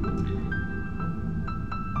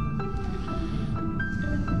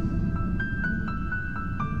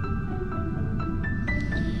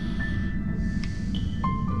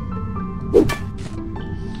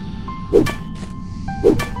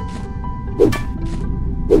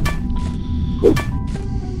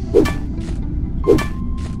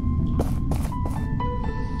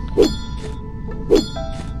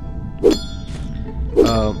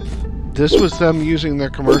 This was them using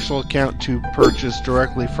their commercial account to purchase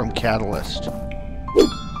directly from Catalyst.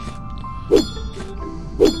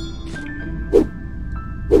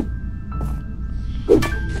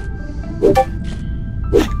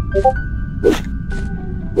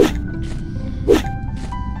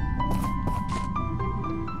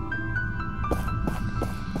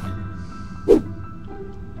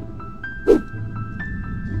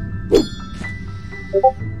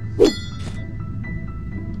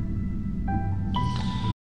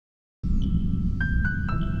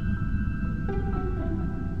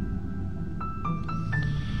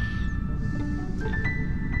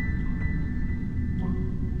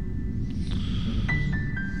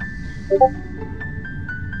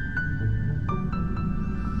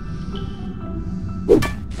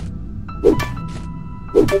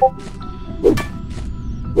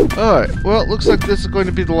 Alright, well, it looks like this is going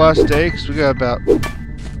to be the last day, because we got about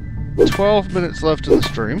 12 minutes left in the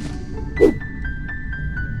stream.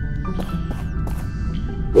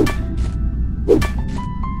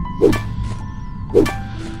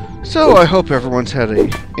 So, I hope everyone's had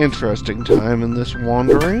an interesting time in this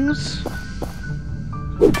wanderings.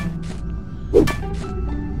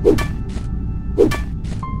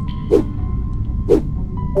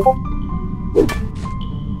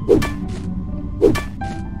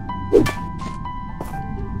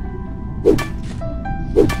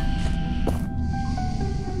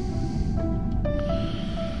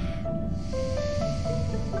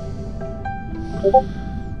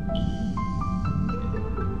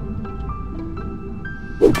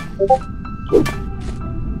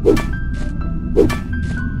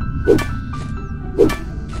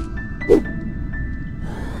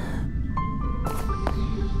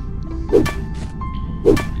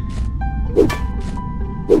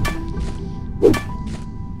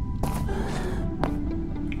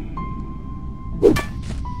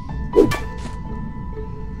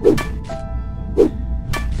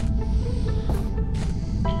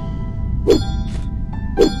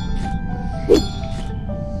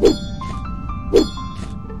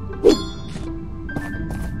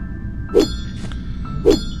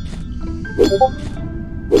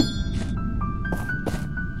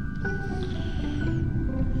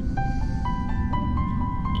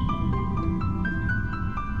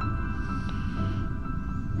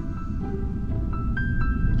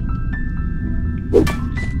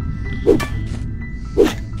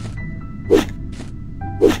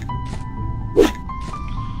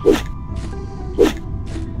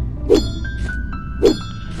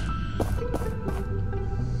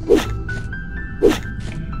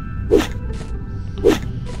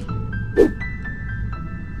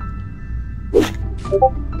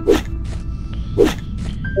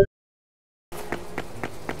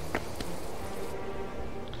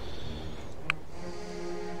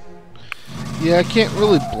 Yeah, I can't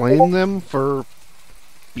really blame them for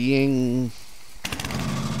being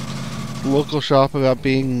local shop about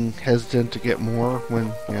being hesitant to get more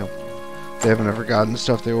when, you know, they haven't ever gotten the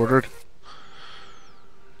stuff they ordered.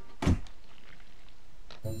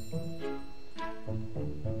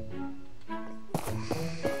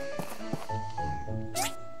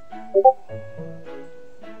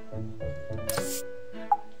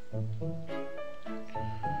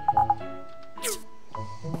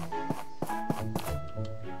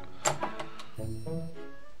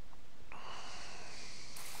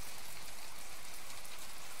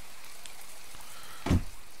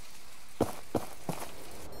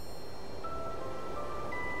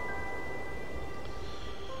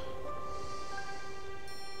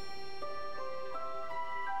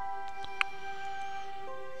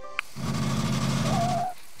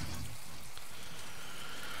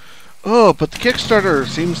 But the Kickstarter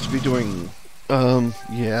seems to be doing,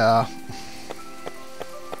 yeah.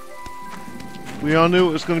 We all knew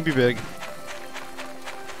it was going to be big.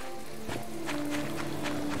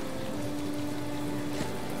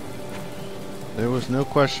 There was no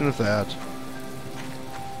question of that.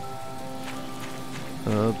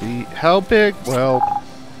 How big? Well,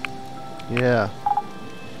 yeah.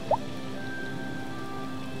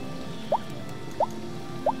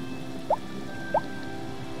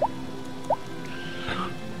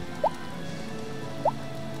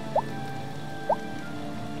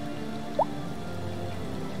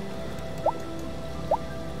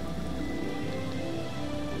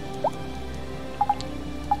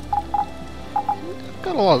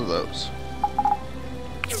 Got a lot of those.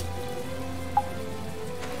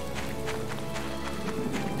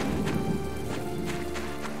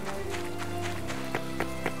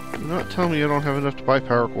 You're not telling me I don't have enough to buy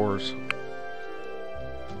power cores.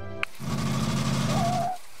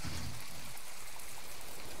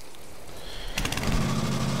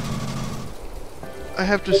 I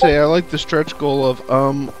have to say, I like the stretch goal of,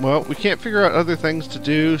 well, we can't figure out other things to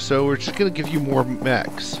do, so we're just going to give you more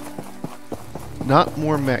mechs. Not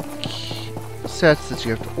more mech sets that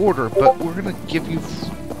you have to order, but we're going to give you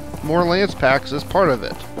more lance packs as part of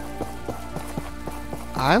it.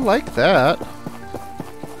 I like that.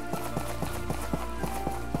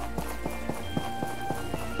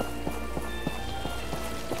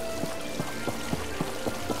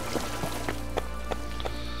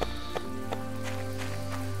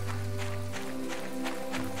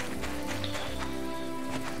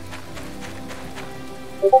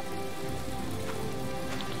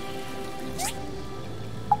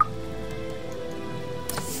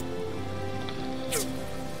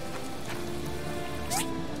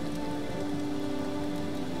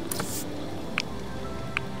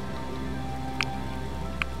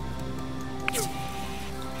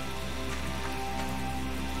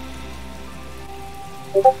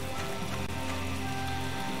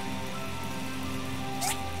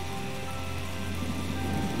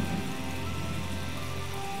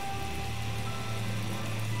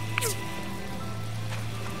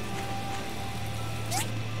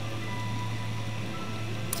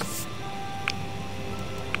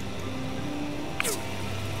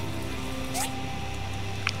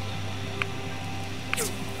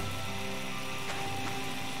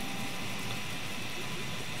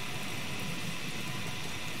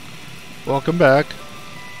 Welcome back.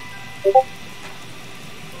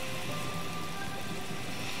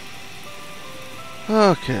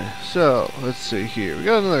 Okay, so let's see here. We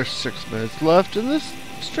got another 6 minutes left, and this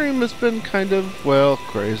stream has been kind of, well,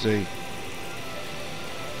 crazy.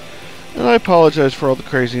 And I apologize for all the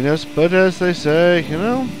craziness, but as they say, you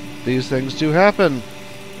know, these things do happen.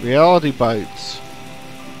 Reality bites.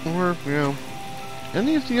 Or, you know,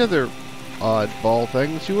 any of the other oddball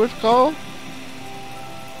things you would call.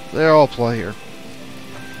 They all play here.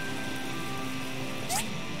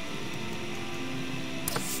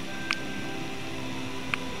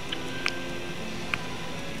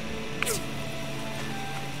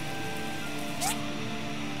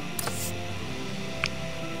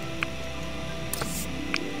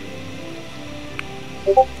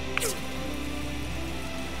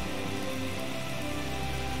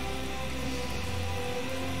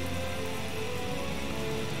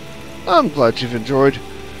 I'm glad you've enjoyed.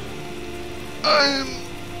 I'm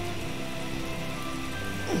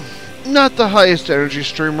not the highest energy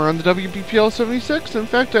streamer on the WBPL 76. In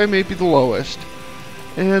fact, I may be the lowest.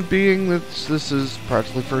 And being that this is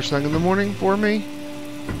practically first thing in the morning for me,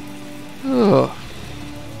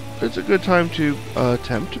 it's a good time to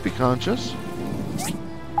attempt to be conscious.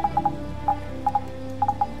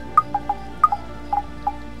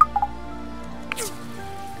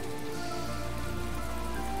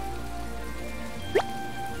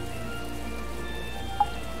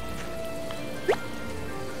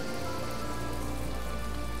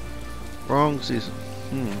 Wrong season.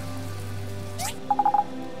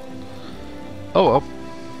 Oh well.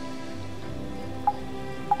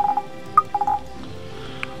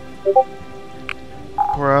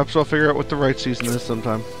 Perhaps I'll figure out what the right season is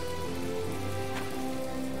sometime.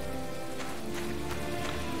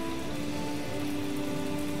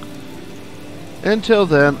 Until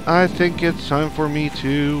then, I think it's time for me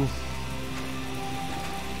to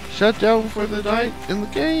shut down for the night in the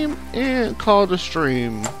game and call it a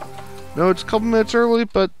stream. No, it's a couple minutes early,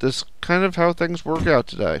 but this is kind of how things work out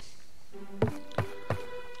today.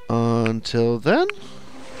 Until then,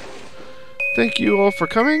 thank you all for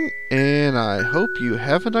coming, and I hope you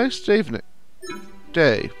have a nice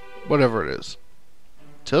day, whatever it is.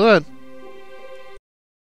 Till then.